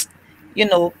statement,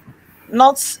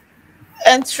 not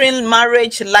entering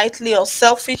marriage lightly or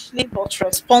selfishly but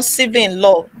responsibly in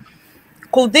love,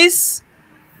 could this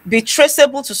be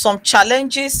traceable to some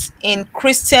challenges in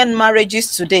Christian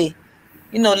marriages today?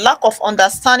 Lack of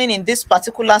understanding in this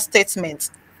particular statement,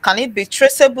 can it be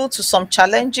traceable to some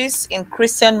challenges in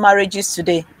Christian marriages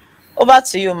today? Over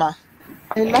to you, ma.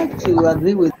 I like to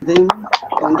agree with them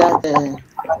on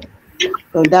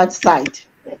that side,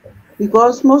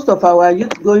 because most of our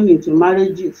youth going into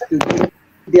marriages today,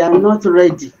 they are not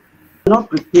ready, not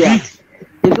prepared.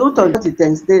 They don't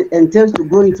understand what it entails to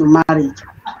go into marriage.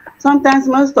 Sometimes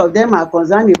most of them are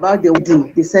concerned about the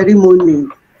wedding, the ceremony,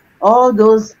 all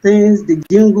those things, the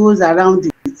jingles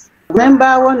around it. I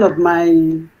remember one of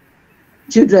my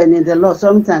children in the Lord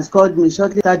sometimes called me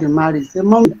shortly after the marriage. Say,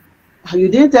 "Mommy, you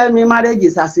didn't tell me marriage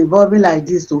is as involving like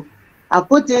this too. I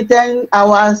put in 10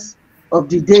 hours of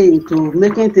the day into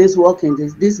making things work in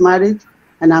this marriage,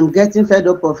 and I'm getting fed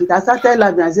up of it." I started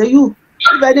laughing. I say, "You,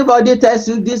 if anybody tells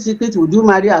you this secret, will you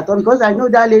marry at all?" Because I know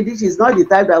that lady, she's not the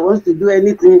type that wants to do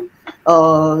anything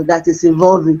that is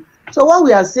involving. So what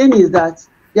we are saying is that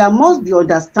there must be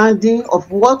understanding of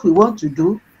what we want to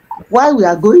do, why we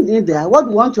are going in there, what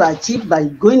we want to achieve by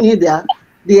going in there,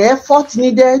 the effort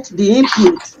needed, the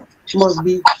input must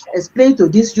be explained to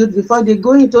this youth before they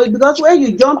go into it. Because when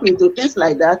you jump into things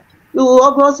like that, you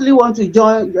obviously want to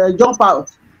jump out.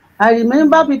 I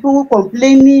remember people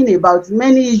complaining about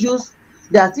many issues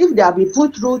that if they have been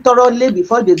put through thoroughly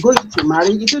before they go into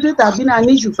marriage, it shouldn't have been an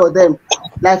issue for them.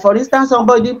 Like, for instance,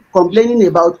 somebody complaining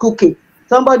about cooking,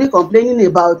 somebody complaining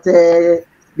about the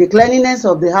cleanliness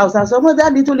of the house, and some other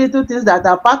little things that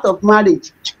are part of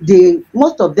marriage.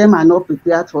 Most of them are not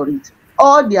prepared for it.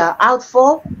 All they are out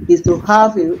for is to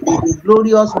have a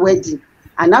glorious wedding.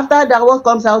 And after that, what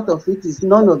comes out of it is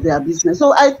none of their business.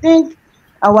 So I think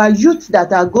our youth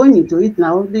that are going into it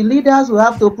now, the leaders will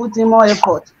have to put in more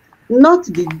effort. Not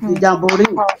the jamboree,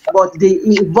 but the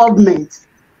involvement.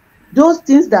 Those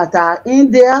things that are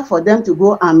in there for them to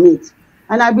go and meet.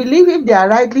 And I believe if they are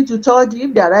rightly tutored,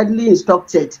 if they are rightly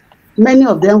instructed, many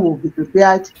of them will be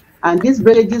prepared. And these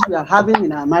breakages we are having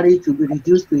in our marriage will be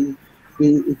reduced to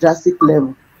a drastic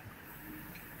level.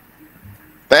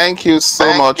 Thank you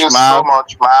so much, Ma,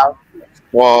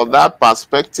 for that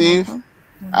perspective.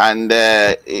 And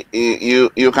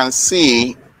you can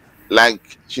see,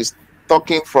 like, she's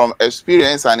talking from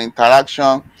experience and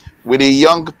interaction with the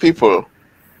young people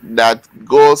that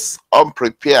goes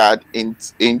unprepared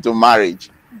into marriage,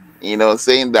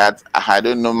 saying that I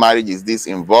don't know marriage is this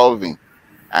involving.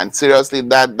 And seriously,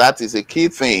 that is a key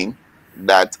thing,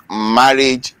 that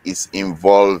marriage is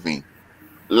involving.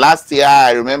 Last year,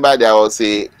 I remember there was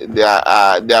a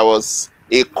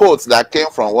quote that came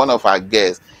from one of our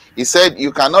guests. He said,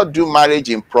 "You cannot do marriage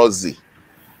in prosy."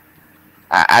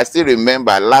 I still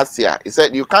remember last year, he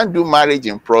said, "You can't do marriage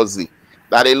in prosy."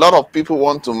 That a lot of people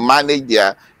want to manage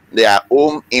their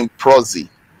home in prosy.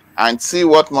 And see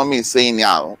what mommy is saying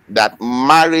now, that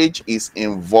marriage is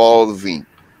involving.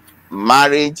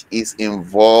 Marriage is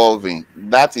involving.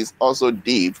 That is also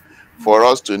deep for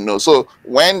us to know. So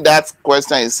when that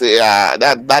question is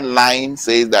that line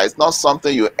says that it's not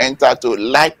something you enter to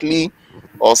lightly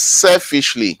or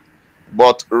selfishly,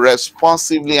 but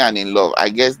responsibly and in love, I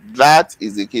guess that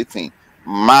is the key thing.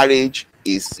 Marriage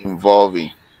is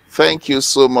involving. Thank you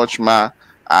so much, Ma,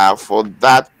 for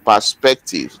that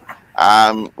perspective.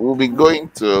 We'll be going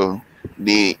to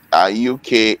the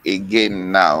UK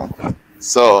again now.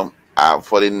 So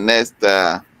for the next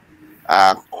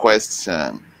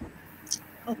question.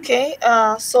 Okay,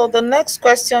 so the next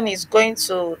question is going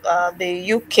to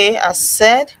the UK, as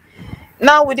said.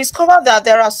 Now we discover that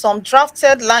there are some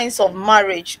drafted lines of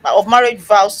marriage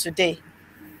vows today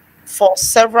for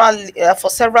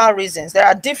several reasons. There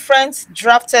are different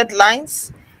drafted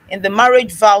lines in the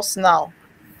marriage vows now.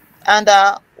 And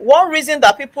one reason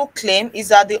that people claim is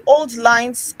that the old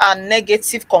lines are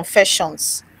negative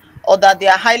confessions, or that they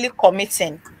are highly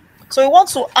committing. So we want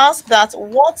to ask that,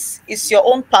 what is your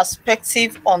own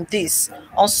perspective on this,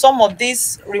 on some of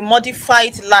these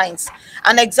remodified lines?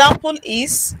 An example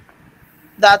is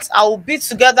that I will be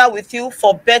together with you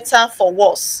for better, for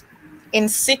worse, in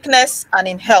sickness and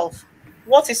in health.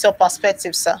 What is your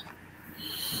perspective, sir?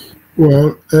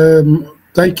 Well,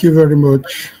 thank you very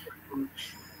much.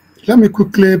 Let me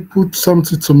quickly put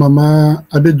something to Mama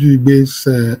Adejuigbe's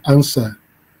answer.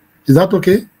 Is that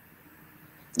okay?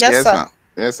 Yes, sir.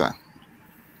 Yes, sir.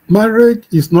 Marriage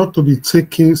is not to be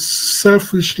taken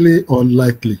selfishly or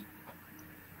lightly.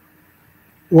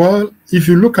 Well, if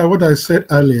you look at what I said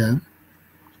earlier,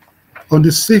 on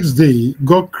the sixth day,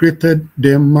 God created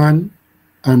them man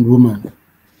and woman.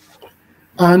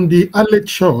 And the early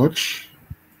church,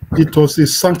 it was a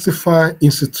sanctified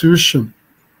institution.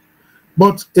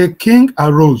 But a king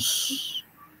arose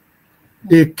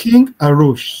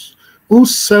who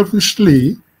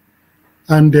selfishly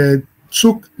and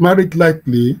took marriage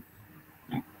lightly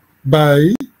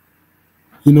by,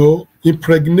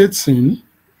 impregnating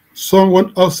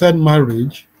someone outside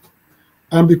marriage.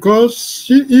 And because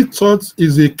he thought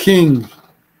he's a king,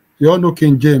 you all know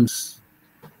King James.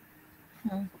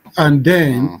 And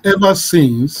then, ever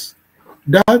since,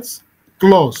 that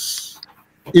clause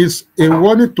is a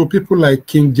warning to people like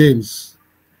King James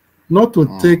not to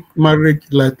take marriage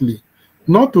lightly,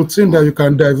 not to think that you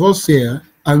can divorce here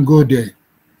and go there,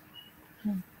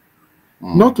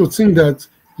 not to think that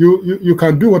you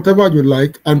can do whatever you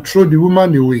like and throw the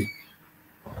woman away.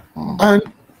 And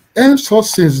henceforth,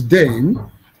 since then,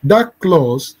 that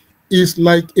clause is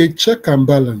like a check and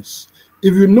balance.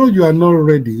 If you know you are not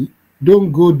ready,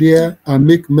 don't go there and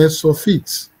make mess of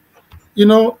it.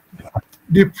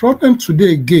 The problem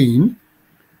today again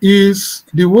is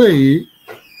the way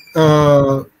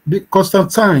the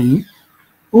Constantine,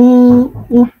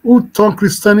 who turned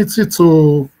Christianity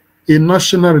to a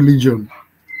national religion,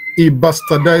 he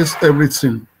bastardized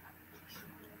everything.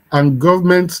 And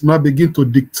governments now begin to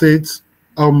dictate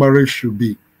how marriage should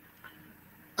be.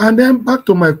 And then back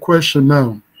to my question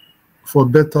now, for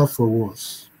better, for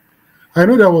worse. I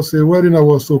know there was a wedding I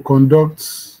was to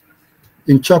conduct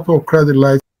in Chapel of Christ the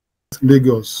Light,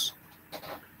 Lagos.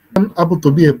 I happened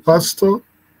to be a pastor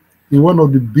in one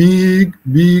of the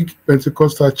big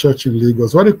Pentecostal church in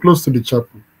Lagos, very close to the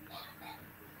chapel.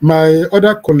 My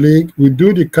other colleague will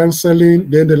do the counseling,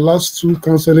 then the last two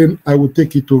counseling, I will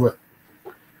take it over.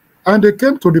 And they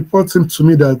came to report to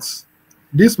me that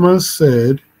this man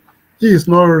said he is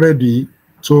not ready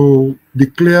to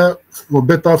declare for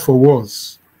better, for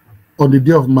worse on the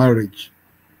day of marriage.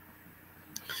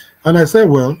 And I said,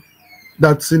 well,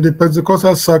 that's in the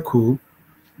Pentecostal circle,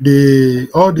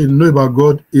 all they know about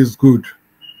God is good.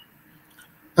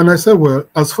 And I said, well,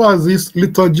 as far as this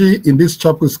liturgy in this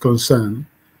chapel is concerned,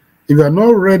 if you are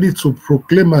not ready to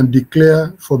proclaim and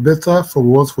declare for better, for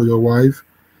worse for your wife,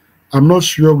 I'm not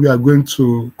sure we are going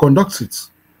to conduct it.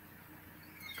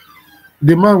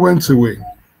 The man went away.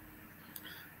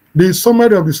 The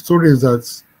summary of the story is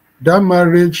that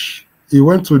marriage he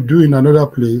went to do in another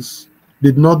place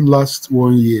did not last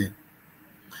 1 year.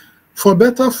 For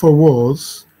better, for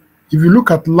worse, if you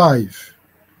look at life,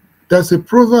 there's a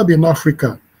proverb in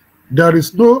Africa: there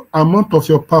is no amount of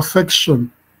your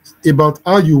perfection about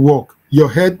how you walk, your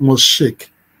head must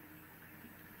shake.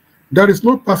 There is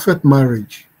no perfect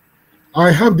marriage. I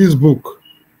have this book.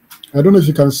 I don't know if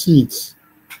you can see it.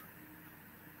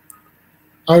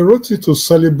 I wrote it to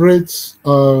celebrate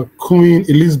Queen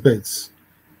Elizabeth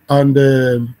and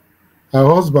her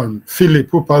husband, Philip,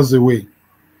 who passed away,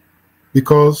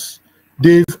 because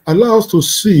they've allowed us to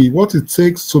see what it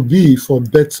takes to be for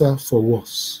better, for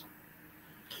worse.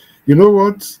 You know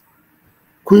what?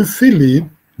 Queen Philip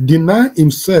denied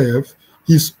himself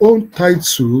his own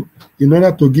title in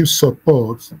order to give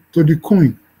support to the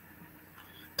queen.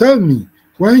 Tell me,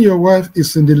 when your wife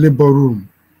is in the labor room,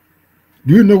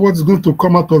 do you know what's going to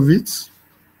come out of it?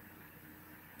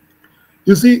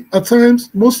 You see, at times,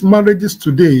 most marriages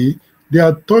today,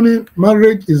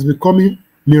 marriage is becoming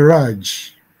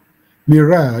mirage.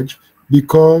 Mirage,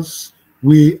 because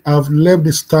we have left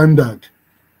the standard.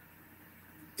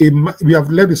 We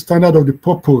have left the standard of the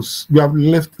purpose. We have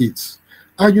left it.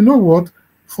 And you know what?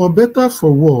 For better,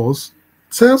 for worse,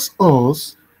 tells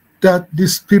us that the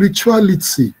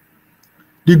spirituality,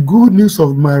 the good news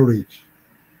of marriage,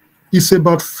 is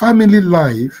about family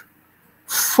life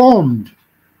formed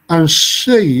and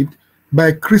shaped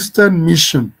by Christian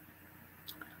mission.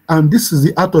 And this is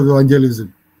the art of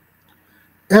evangelism.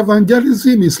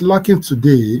 Evangelism is lacking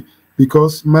today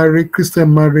because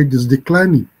Christian marriage is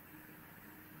declining.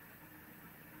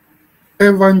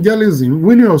 Evangelism,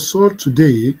 winning your soul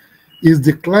today, is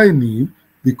declining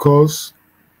because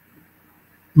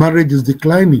marriage is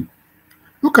declining.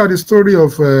 Look at the story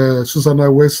of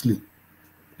Susanna Wesley.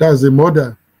 That's the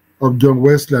mother of John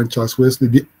Wesley and Charles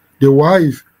Wesley, the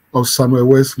wife of Samuel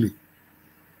Wesley.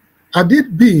 Had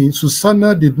it been,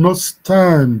 Susanna did not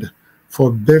stand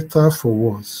for better, for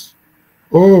worse.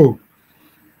 Oh,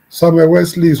 Samuel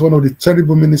Wesley is one of the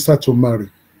terrible ministers to marry.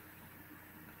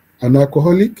 An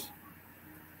alcoholic,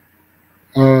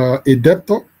 a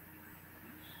debtor,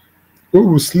 who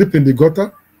will sleep in the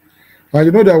gutter. And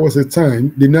you know, there was a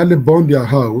time they nearly burned their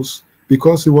house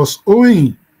because he was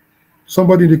owing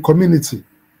somebody in the community.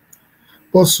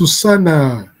 But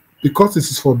Susanna, because it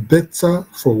is for better,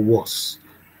 for worse,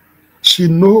 she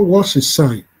know what she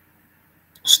signed,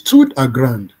 stood her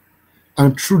ground,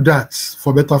 and through that,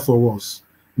 for better, for worse,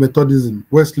 Methodism,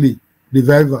 Wesley,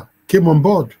 revival, came on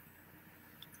board.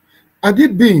 Had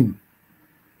it been,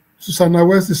 Susanna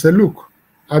Wesley said, look,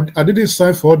 I didn't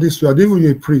sign for all this, I didn't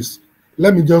even a priest.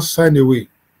 Let me just sign away.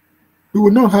 We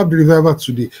will not have the revival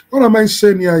today. What am I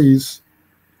saying here is,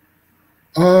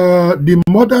 the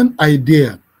modern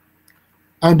idea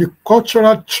and the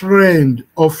cultural trend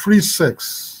of free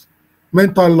sex,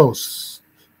 mental loss,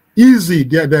 easy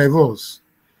divorce,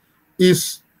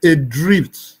 is a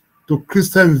drift to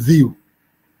Christian view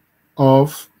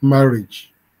of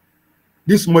marriage.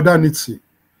 This modernity,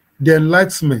 the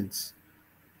Enlightenment,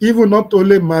 even not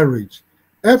only marriage,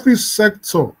 every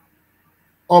sector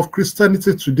of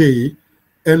Christianity today,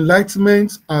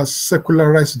 Enlightenment has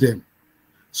secularized them.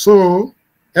 So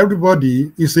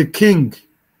everybody is a king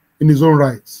in his own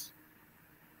rights.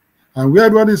 And where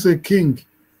everybody is a king,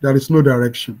 there is no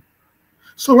direction.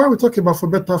 So when we talk about for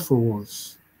better, for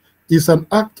worse, it's an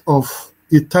act of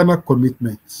eternal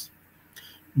commitment.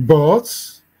 But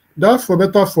that for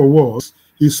better, for worse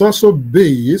is also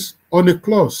based on a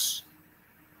clause.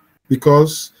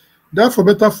 Because that for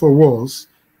better, for worse,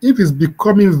 if it's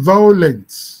becoming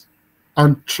violent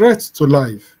and threat to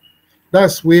life,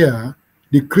 that's where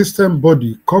the Christian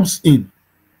body comes in.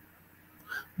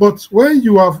 But when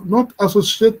you have not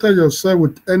associated yourself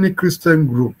with any Christian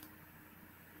group,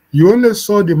 you only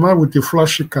saw the man with a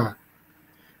flashy car,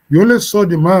 you only saw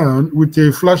the man with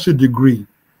a flashy degree,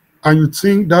 and you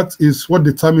think that is what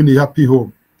determines a happy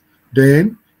home,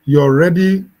 then you're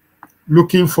already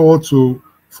looking forward to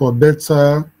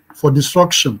for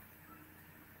destruction.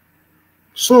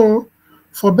 So,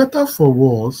 for better, for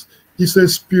worse, it's a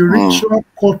spiritual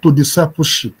call to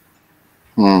discipleship.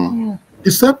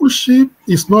 Discipleship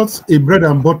is not a bread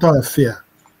and butter affair.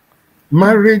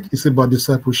 Marriage is about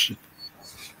discipleship.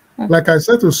 Like I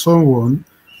said to someone,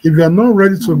 if you are not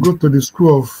ready to go to the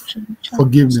school of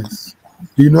forgiveness,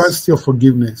 the University of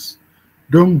Forgiveness,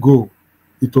 don't go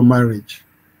into marriage.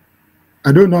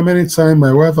 I don't know how many times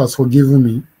my wife has forgiven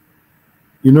me.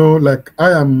 You know, like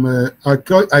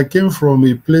I came from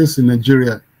a place in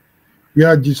Nigeria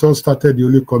where Jesus started the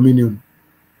Holy Communion.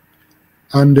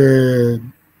 And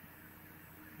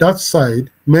that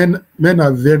side, men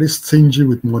are very stingy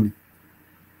with money.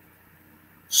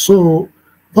 So,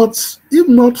 but if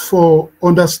not for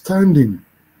understanding,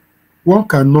 one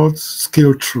cannot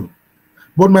scale through.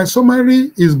 But my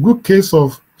summary is good case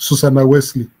of Susanna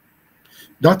Wesley.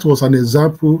 That was an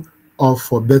example of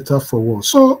for better, for worse.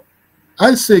 So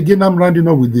I say again, I'm rounding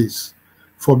up with this.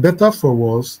 For better, for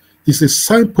worse is a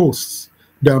signpost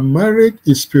that marriage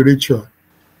is spiritual.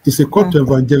 It's a call to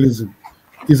evangelism.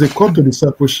 It's a call to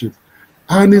discipleship.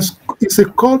 And it's a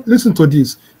call, listen to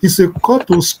this, it's a call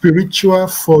to spiritual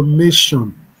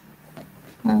formation.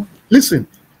 Listen,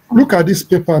 look at this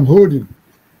paper I'm holding.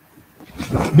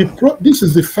 This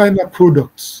is the final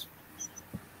product.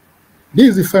 This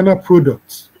is the final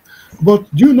product.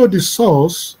 But do you know the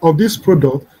source of this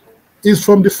product is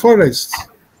from the forest?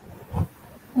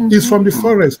 It's from the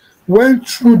forest. Went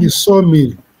through the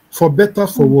sawmill, for better,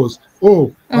 for worse.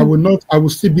 Oh, I will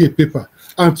still be a paper.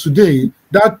 And today,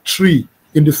 that tree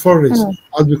in the forest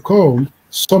has become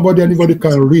somebody anybody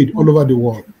can read all over the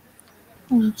world.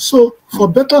 So, for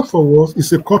better, for worse,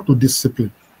 it's a call to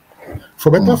discipline.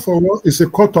 For better, for worse, it's a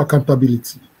call to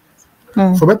accountability.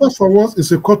 For better, for worse,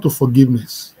 it's a call to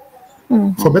forgiveness.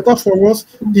 For better, for worse,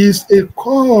 is a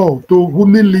call to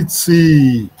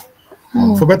humility.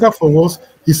 For better, for worse,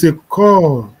 is a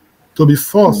call to be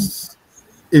first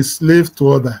a slave to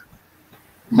other.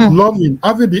 Loving,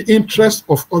 having the interest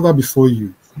of other before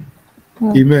you.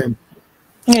 Amen.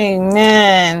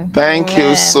 Amen. Thank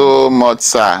you so much,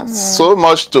 sir. So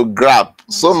much to grab,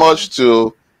 so much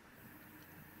to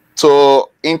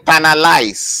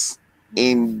internalize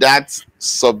in that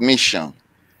submission.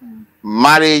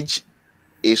 Marriage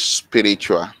is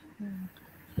spiritual.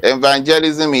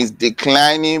 Evangelism is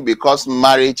declining because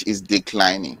marriage is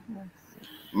declining.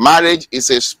 Marriage is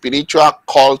a spiritual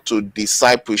call to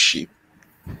discipleship.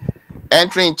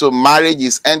 Entering into marriage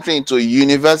is entering into a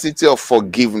university of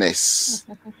forgiveness.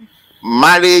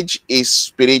 Marriage is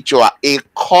spiritual, a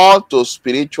call to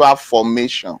spiritual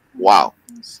formation. Wow.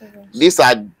 These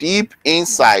are deep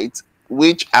insights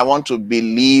which I want to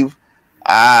believe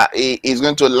is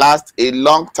going to last a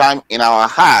long time in our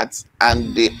hearts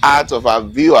and the hearts of our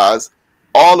viewers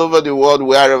all over the world,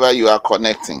 wherever you are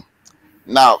connecting.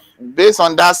 Now, based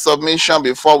on that submission,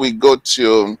 before we go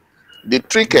to the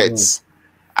trinkets,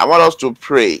 I want us to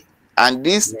pray. And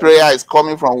this prayer is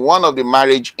coming from one of the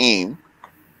marriage hymns,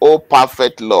 Oh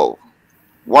Perfect Love.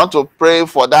 Want to pray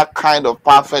for that kind of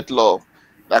perfect love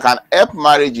that can help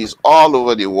marriages all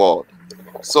over the world.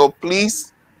 So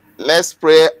please, let's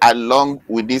pray along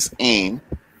with this hymn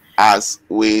as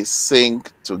we sing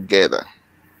together.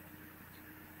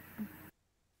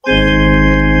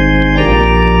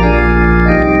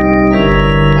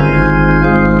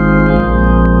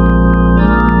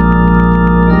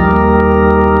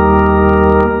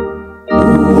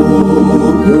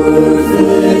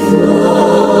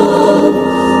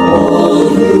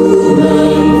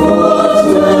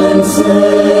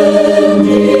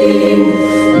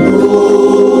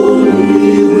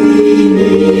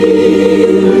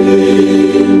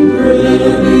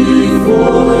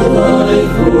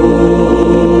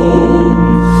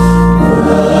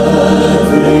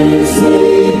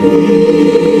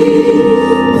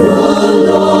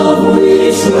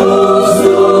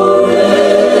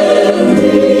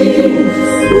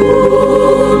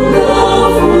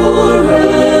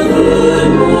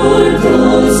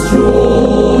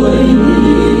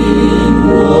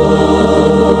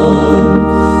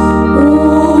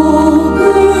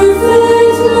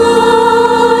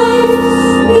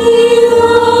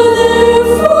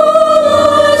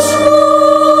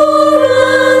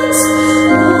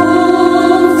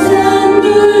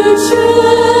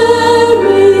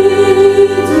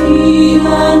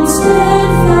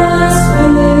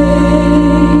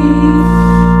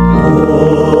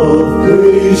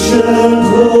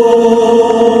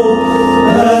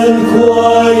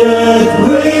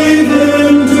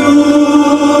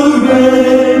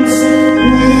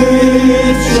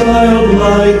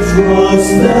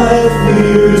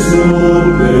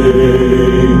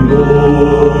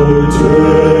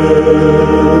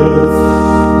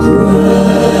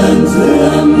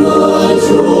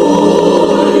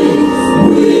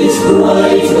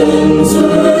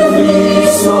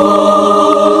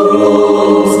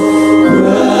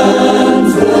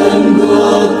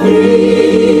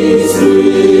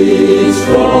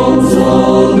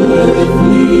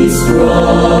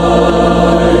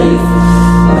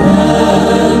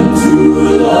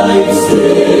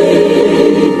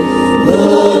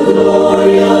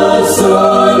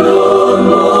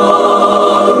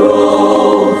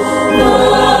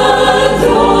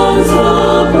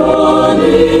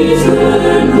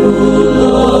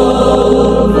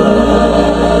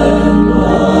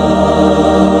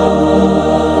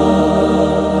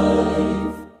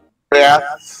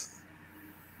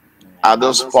 At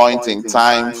this point in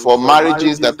time, for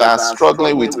marriages that are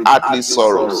struggling with earthly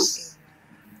sorrows,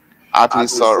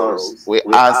 we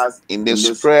ask in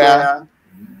this prayer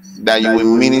that you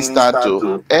will minister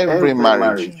to every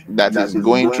marriage that is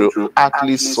going through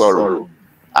earthly sorrow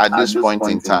at this point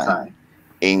in time.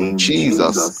 In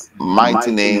Jesus'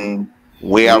 mighty name,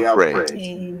 we are praying.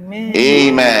 Amen.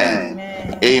 Amen.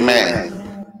 Amen.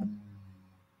 Amen.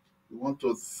 We want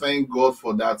to thank God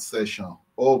for that session.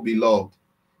 Oh, beloved,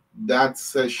 that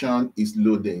session is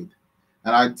loaded.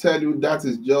 And I tell you, that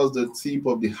is just the tip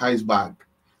of the iceberg.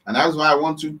 And that's why I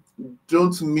want you,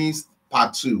 don't miss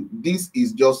part 2. This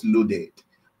is just loaded.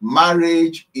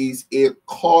 Marriage is a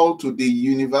call to the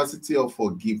University of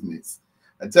Forgiveness.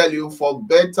 I tell you, for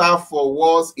better, for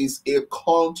worse, is a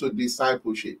call to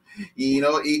discipleship. You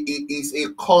know, it is a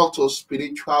call to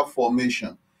spiritual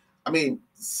formation. I mean,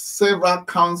 several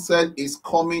counsel is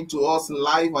coming to us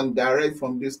live and direct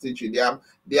from this teaching.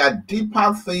 There are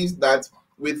deeper things that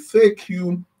will take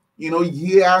you,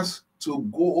 years to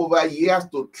go over, years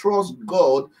to trust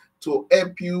God to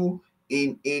help you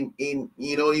in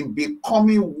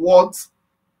becoming what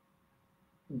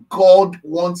God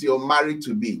wants your marriage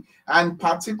to be. And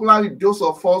particularly those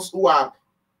of us who are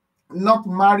not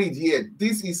married yet,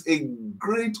 this is a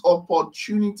great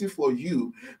opportunity for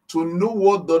you to know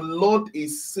what the Lord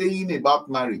is saying about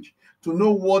marriage, to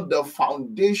know what the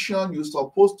foundation you're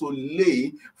supposed to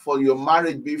lay for your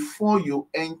marriage before you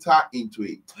enter into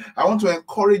it. I want to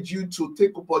encourage you to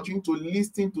take opportunity to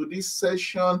listen to this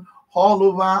session all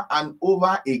over and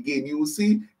over again. You will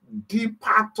see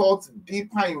deeper thoughts,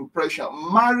 deeper impression.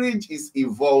 Marriage is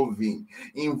evolving.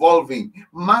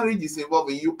 Marriage is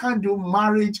evolving. You can't do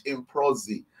marriage in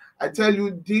prosy. I tell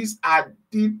you, these are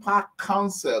deeper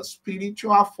counsel,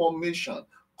 spiritual formation,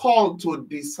 call to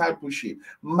discipleship.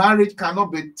 Marriage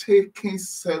cannot be taken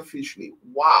selfishly.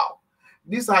 Wow.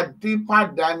 These are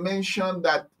deeper dimension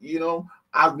that,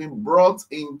 has been brought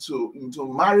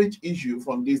into marriage issue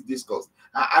from this discourse.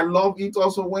 I love it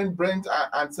also when Brent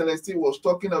and Celestine was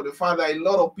talking of the fact that a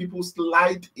lot of people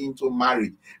slide into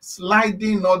marriage,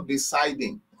 sliding, not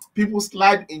deciding. People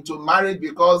slide into marriage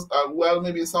because,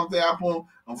 maybe something happened.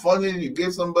 Unfortunately, you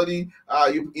gave somebody,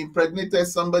 you impregnated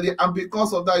somebody, and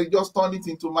because of that, you just turn it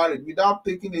into marriage without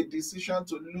taking a decision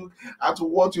to look at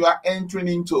what you are entering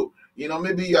into.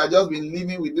 Maybe you have just been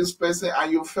living with this person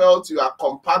and you felt you are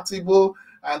compatible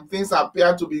and things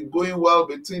appear to be going well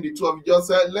between the two of you. Just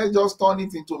said, let's just turn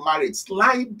it into marriage.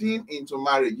 Sliding into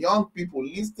marriage. Young people,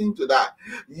 listening to that.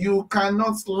 You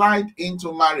cannot slide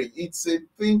into marriage. It's a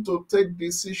thing to take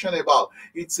decision about.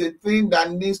 It's a thing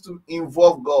that needs to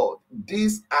involve God.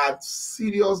 These are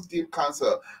serious deep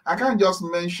counsel. I can't just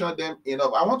mention them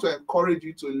enough. I want to encourage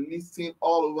you to listen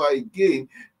all over again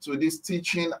to this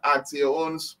teaching at your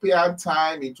own spare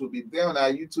time. It will be there on our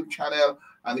YouTube channel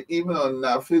and even on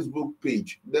our Facebook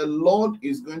page. The Lord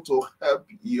is going to help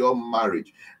your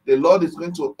marriage. The Lord is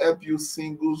going to help you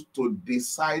singles to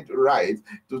decide right,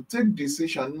 to take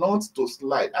decision, not to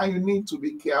slide. And you need to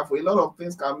be careful. A lot of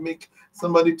things can make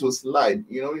somebody to slide.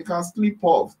 You can slip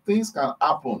off. Things can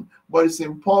happen. But it's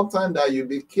important that you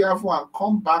be careful and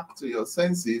come back to your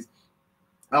senses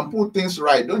and put things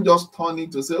right. Don't just turn it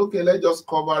to say, okay, let's just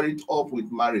cover it up with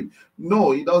marriage.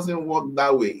 No, it doesn't work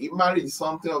that way. Marriage is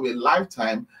something of a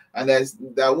lifetime, and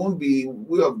there won't be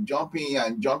way of jumping in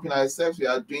and jumping out except we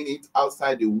are doing it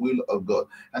outside the will of God.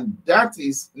 And that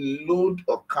is load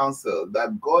of counsel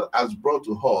that God has brought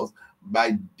to us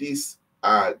by this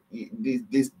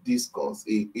discourse.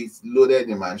 It's loaded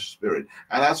in my spirit.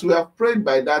 And as we have prayed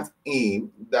by that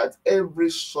aim, that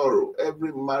every sorrow,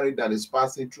 every marriage that is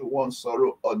passing through one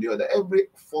sorrow or the other, every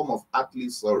form of earthly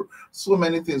sorrow, so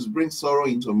many things bring sorrow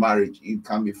into marriage. It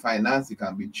can be finance, it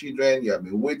can be children. You have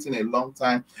been waiting a long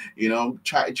time,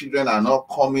 children are not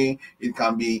coming. It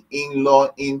can be in-law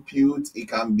impute, it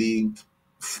can be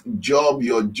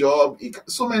your job.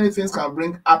 So many things can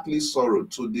bring earthly sorrow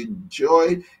to the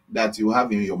joy that you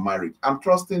have in your marriage. I'm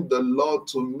trusting the Lord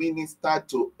to minister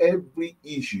to every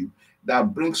issue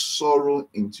that brings sorrow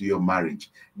into your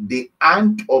marriage. The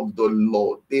hand of the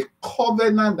Lord, the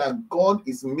covenant that God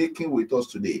is making with us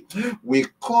today, will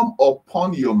come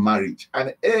upon your marriage,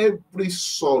 and every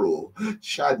sorrow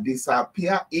shall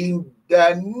disappear in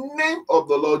the name of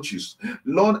the Lord Jesus.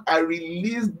 Lord, I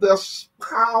release the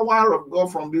power of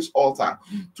God from this altar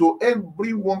to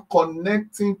everyone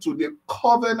connecting to the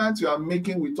covenant you are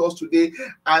making with us today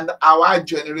and our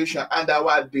generation and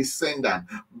our descendant.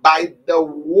 By the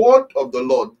word of the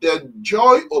Lord, the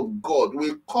joy of God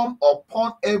will come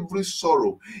upon every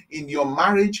sorrow in your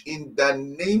marriage in the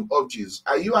name of Jesus.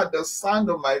 Are you at the sound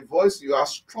of my voice? You are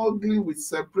struggling with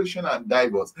separation and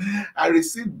divorce. I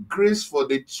receive grace for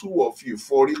the two of you,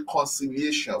 for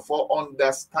reconciliation, for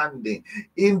understanding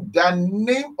in the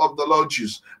name of the Lord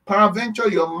Jesus. Peradventure,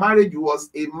 your marriage was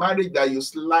a marriage that you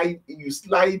slip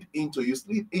into.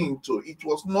 It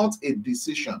was not a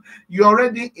decision. You're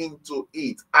already into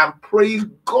it. And pray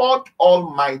God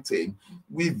Almighty,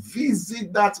 we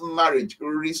visit that marriage,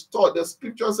 restore. The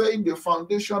scripture says, if the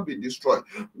foundation be destroyed,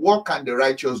 what can the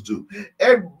righteous do?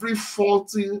 Every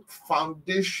faulty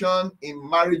foundation in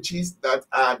marriages that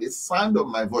are the sound of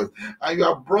my voice, and you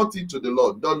have brought it to the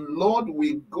Lord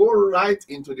will go right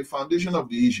into the foundation of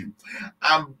the issue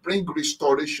and bring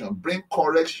restoration, bring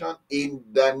correction in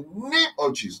the name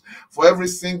of Jesus. For every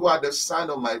single at the sound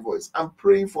of my voice, I'm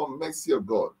praying for mercy of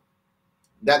God,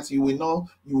 that you will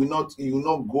not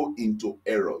go into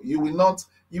error. You will not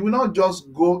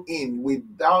just go in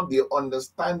without the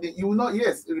understanding. You will not,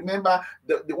 yes, remember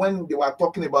when they were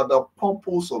talking about the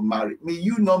purpose of marriage. May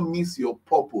you not miss your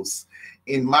purpose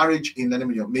in marriage in the name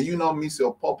of Jesus. May you not miss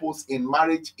your purpose in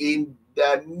marriage in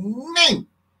the name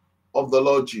of the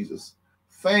Lord Jesus.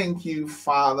 Thank you,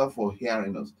 Father, for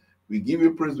hearing us. We give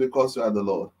you praise because you are the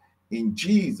Lord. In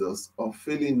Jesus'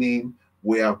 unfailing name,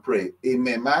 we are praying.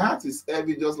 Amen. My heart is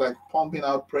heavy, just like pumping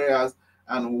out prayers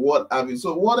and what have you.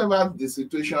 So whatever the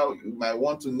situation, you might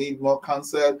want to need more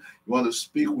counsel, you want to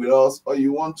speak with us, or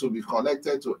you want to be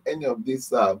connected to any of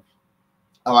these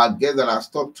our guests that are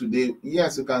stuck today,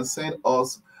 yes, you can send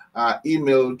us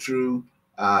email through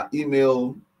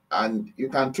email, and you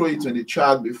can throw it in the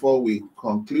chat before we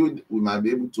conclude. We might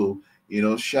be able to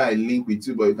share a link with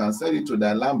you, but you can send it to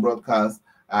the alarm broadcast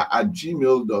at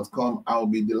gmail.com. I'll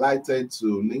be delighted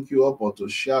to link you up or to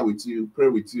share with you, pray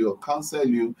with you, or counsel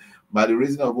you by the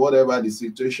reason of whatever the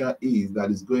situation is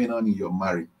that is going on in your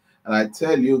marriage. And I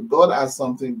tell you, God has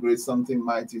something great, something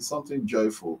mighty, something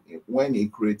joyful when he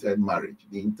created marriage.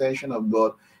 The intention of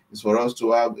God It's for us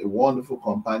to have a wonderful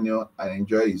companion and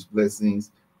enjoy his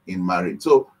blessings in marriage.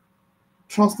 So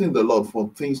trusting the Lord for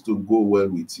things to go well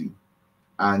with you,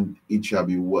 and it shall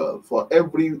be well. For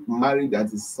every marriage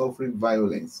that is suffering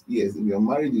violence, yes, if your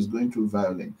marriage is going through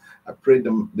violence, I pray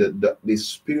the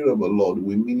Spirit of the Lord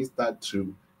will minister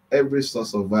to every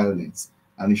source of violence,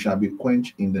 and it shall be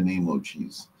quenched in the name of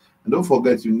Jesus. And don't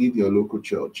forget, you need your local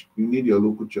church. You need your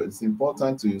local church. It's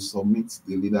important to submit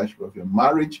the leadership of your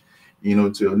marriage, to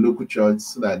your local church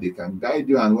so that they can guide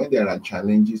you. And when there are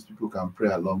challenges, people can pray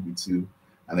along with you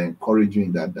and encourage you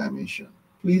in that dimension.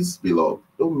 Please, beloved,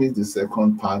 don't miss the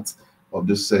second part of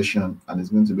this session, and it's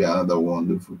going to be another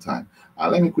wonderful time.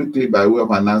 Let me quickly, by way of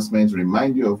announcement,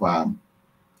 remind you of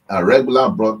a regular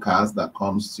broadcast that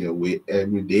comes your way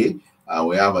every day.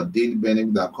 We have a daily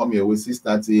benefit that come your way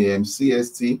 6:30 a.m.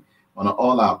 CST on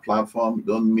all our platforms.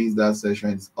 Don't miss that session.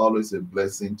 It's always a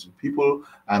blessing to people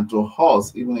and to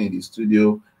us, even in the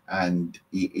studio. And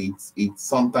it's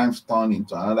sometimes turned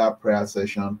into another prayer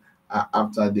session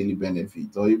after daily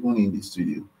benefit, or even in the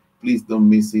studio. Please don't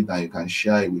miss it, and you can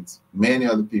share it with many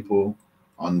other people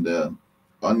on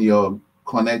your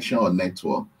connection or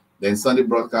network. Then Sunday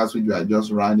broadcast, which we are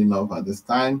just rounding off at this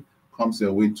time, comes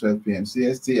your way 12 p.m.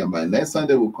 CST, and by next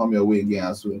Sunday will come your way again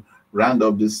as we round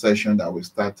up this session that we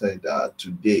started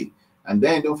today. And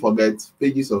then don't forget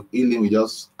pages of healing. We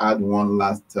just add one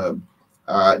last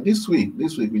this week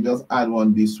we just add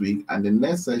one this week, and the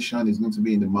next session is going to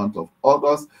be in the month of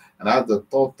August, and that's the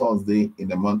third Thursday in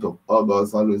the month of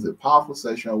August. Always a powerful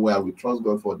session where we trust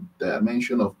God for the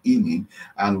dimension of healing,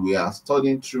 and we are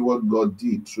studying through what God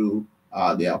did through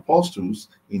the apostles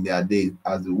in their days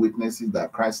as the witnesses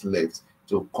that Christ left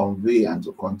to convey and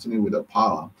to continue with the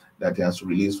power that he has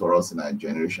released for us in our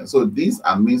generation. So these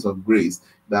are means of grace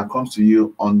that comes to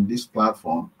you on this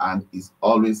platform, and is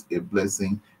always a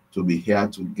blessing to be here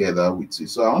together with you.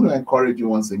 So I want to encourage you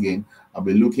once again. I'll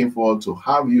be looking forward to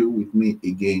have you with me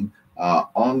again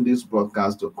on this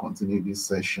broadcast to continue this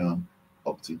session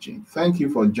of teaching. Thank you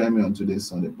for joining me on today's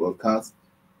Sunday broadcast.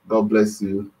 God bless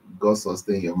you. God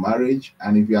sustain your marriage.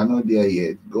 And if you are not there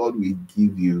yet, God will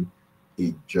give you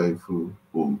a joyful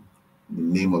home.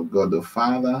 In the name of God the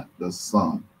Father, the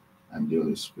Son, and the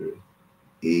Holy Spirit.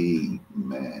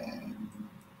 Amen.